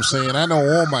 You know what I'm saying? I know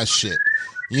all my shit.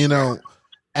 You know,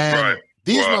 and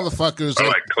these motherfuckers. I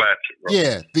like classic. bro.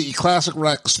 Yeah, the classic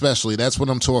rock especially. That's what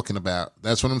I'm talking about.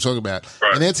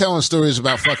 Right. And they're telling stories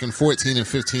about fucking 14 and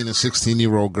 15 and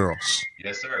 16-year-old girls.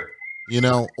 Yes, sir. You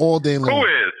know, all day long. Who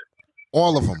is?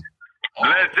 All of them.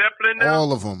 Led Zeppelin now?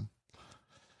 All of them.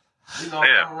 We gonna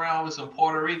come around with some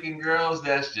Puerto Rican girls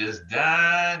that's just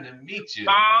dying to meet you.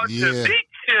 Oh, Yeah. to meet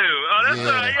you. Oh, that's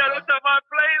that's on my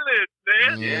playlist,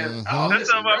 man. Yeah, Mhm. That's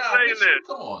on my playlist.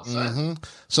 Come on, son.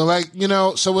 So like, you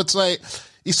know, so it's like,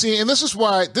 you see, and this is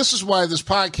why this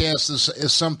podcast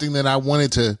is something that I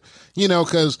wanted to, you know,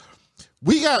 because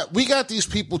we got these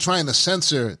people trying to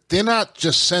censor. They're not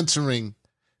just censoring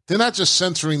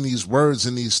these words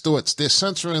and these thoughts. They're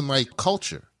censoring like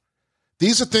culture.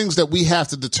 These are things that we have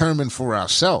to determine for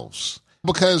ourselves.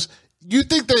 Because you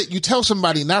think that you tell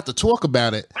somebody not to talk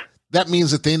about it, that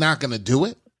means that they're not going to do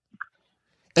it.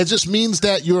 It just means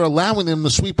that you're allowing them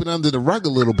to sweep it under the rug a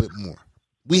little bit more.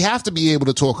 We have to be able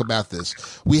to talk about this.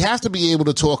 We have to be able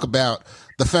to talk about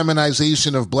the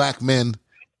feminization of black men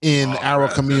in our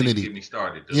community. Get me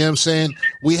started, dude. You know what I'm saying?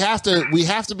 We have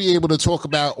to be able to talk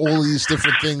about all these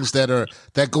different things that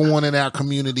go on in our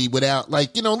community without,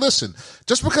 like, you know, listen,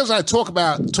 just because I talk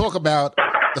about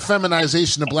the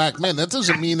feminization of black men, that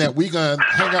doesn't mean that we're gonna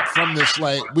hang up from this,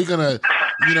 like we're gonna,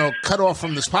 you know, cut off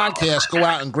from this podcast, go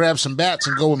out and grab some bats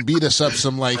and go and beat us up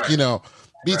some, like, you know,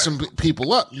 beat some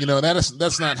people up. You know,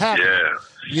 that's not happening. Yeah.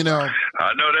 You know,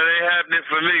 I know that ain't happening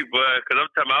for me, boy, because I'm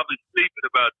talking I'll be sleeping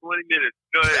about 20 minutes.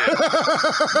 Go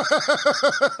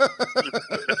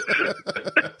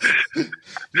ahead.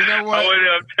 you know what?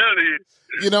 I'm telling you.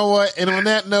 You know what? And on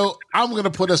that note, I'm going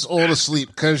to put us all to sleep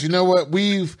because you know what?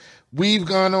 We've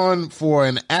gone on for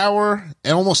an hour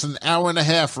and almost an hour and a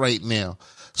half right now.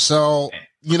 So,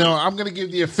 you know, I'm going to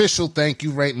give the official thank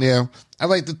you right now. I'd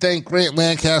like to thank Grant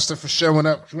Lancaster for showing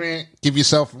up. Grant, give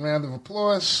yourself a round of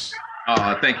applause.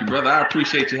 Thank you, brother. I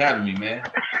appreciate you having me, man.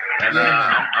 And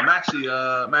I'm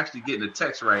actually getting a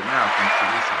text right now from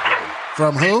Teresa Gray.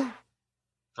 From who?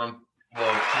 From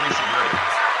Teresa Gray.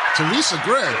 Teresa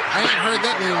Gray. I ain't heard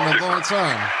that name in a long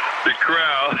time. The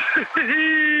crowd.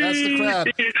 That's the crowd.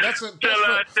 Tell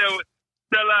her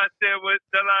I said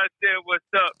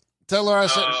what's up. Tell her I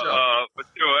said for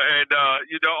sure. And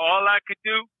you know, all I could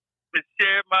do is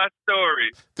share my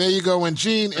story. There you go. And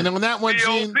Gene, and on that one,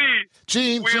 Gene,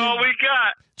 we all we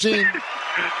got. Gene. Come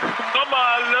on,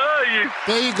 I love you.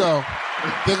 There you go.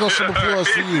 There goes some applause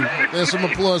for you. There's some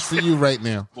applause for you right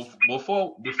now.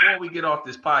 Before we get off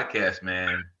this podcast,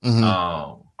 man, Mm-hmm.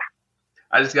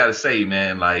 I just got to say,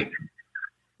 man, like,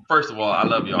 first of all, I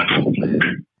love y'all both,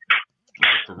 man.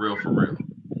 Like, for real.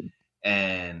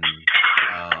 And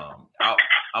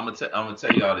I'm gonna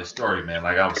tell y'all this story, man.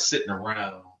 Like, I was sitting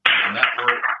around on that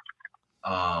work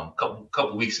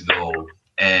couple weeks ago,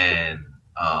 and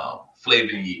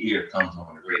Flavor in Your Ear comes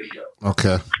on the radio.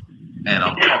 Okay. And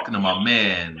I'm talking to my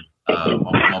man,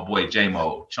 my boy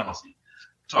J-Mo, Chauncey.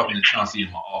 Talking to Chauncey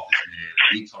in my office, man.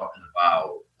 We talking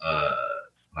about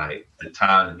like the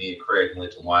time that me and Craig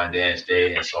went to Wine Dance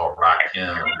Day and saw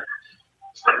Rakim.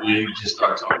 We just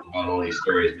started talking about all these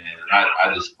stories, man. And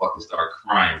I just fucking started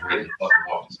crying right in the fucking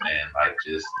office, man. Like,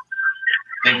 just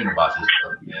thinking about this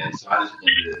brother, man. So I just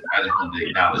wanted to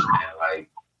acknowledge, man, like,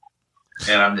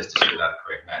 man, I missed the shit out of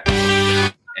Craig Mack.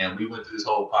 And we went through this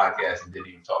whole podcast and didn't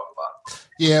even talk about it.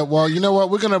 Yeah, well, you know what?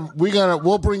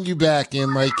 We'll bring you back,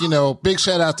 and, like, you know, big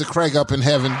shout out to Craig up in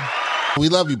heaven. We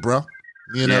love you, bro.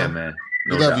 You know, yeah, man.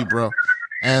 We love you, bro.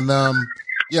 And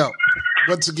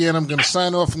once again, I'm going to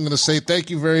sign off. I'm going to say thank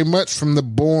you very much from the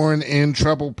Born in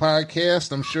Trouble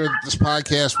podcast. I'm sure that this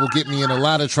podcast will get me in a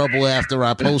lot of trouble after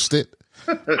I post it.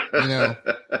 You know,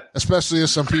 especially if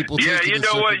some people. Yeah, you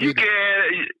know what? You can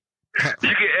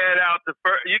edit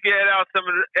out some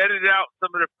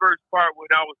of the first part when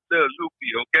I was still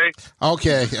loopy.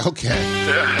 Okay.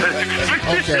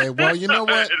 Okay. Well, you know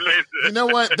what?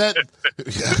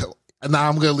 Nah,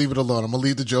 I'm gonna leave it alone. I'm gonna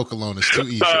leave the joke alone. It's too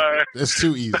easy. It's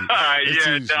too easy. I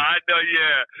know.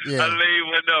 I laid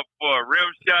one up for a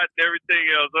rim shot and everything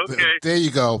else. Okay. There you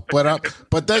go.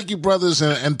 But thank you, brothers,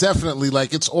 and definitely,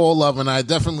 like, it's all love, and I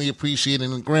definitely appreciate it.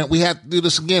 And Grant, we have to do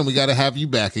this again. We got to have you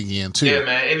back again too. Yeah,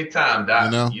 man. Anytime,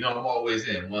 Doc. You know I'm always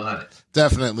in 100.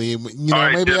 Definitely. You know, all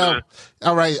right, maybe gentlemen.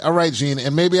 all right, Gene,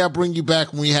 and maybe I'll bring you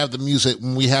back when we have the music,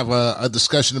 when we have a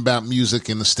discussion about music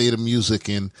and the state of music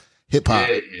and hip hop,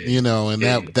 you know, and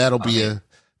that'll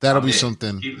be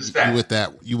something. You with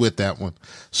that one.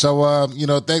 So, you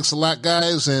know, thanks a lot,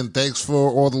 guys, and thanks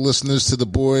for all the listeners to the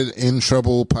Bored in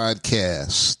Trouble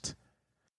podcast.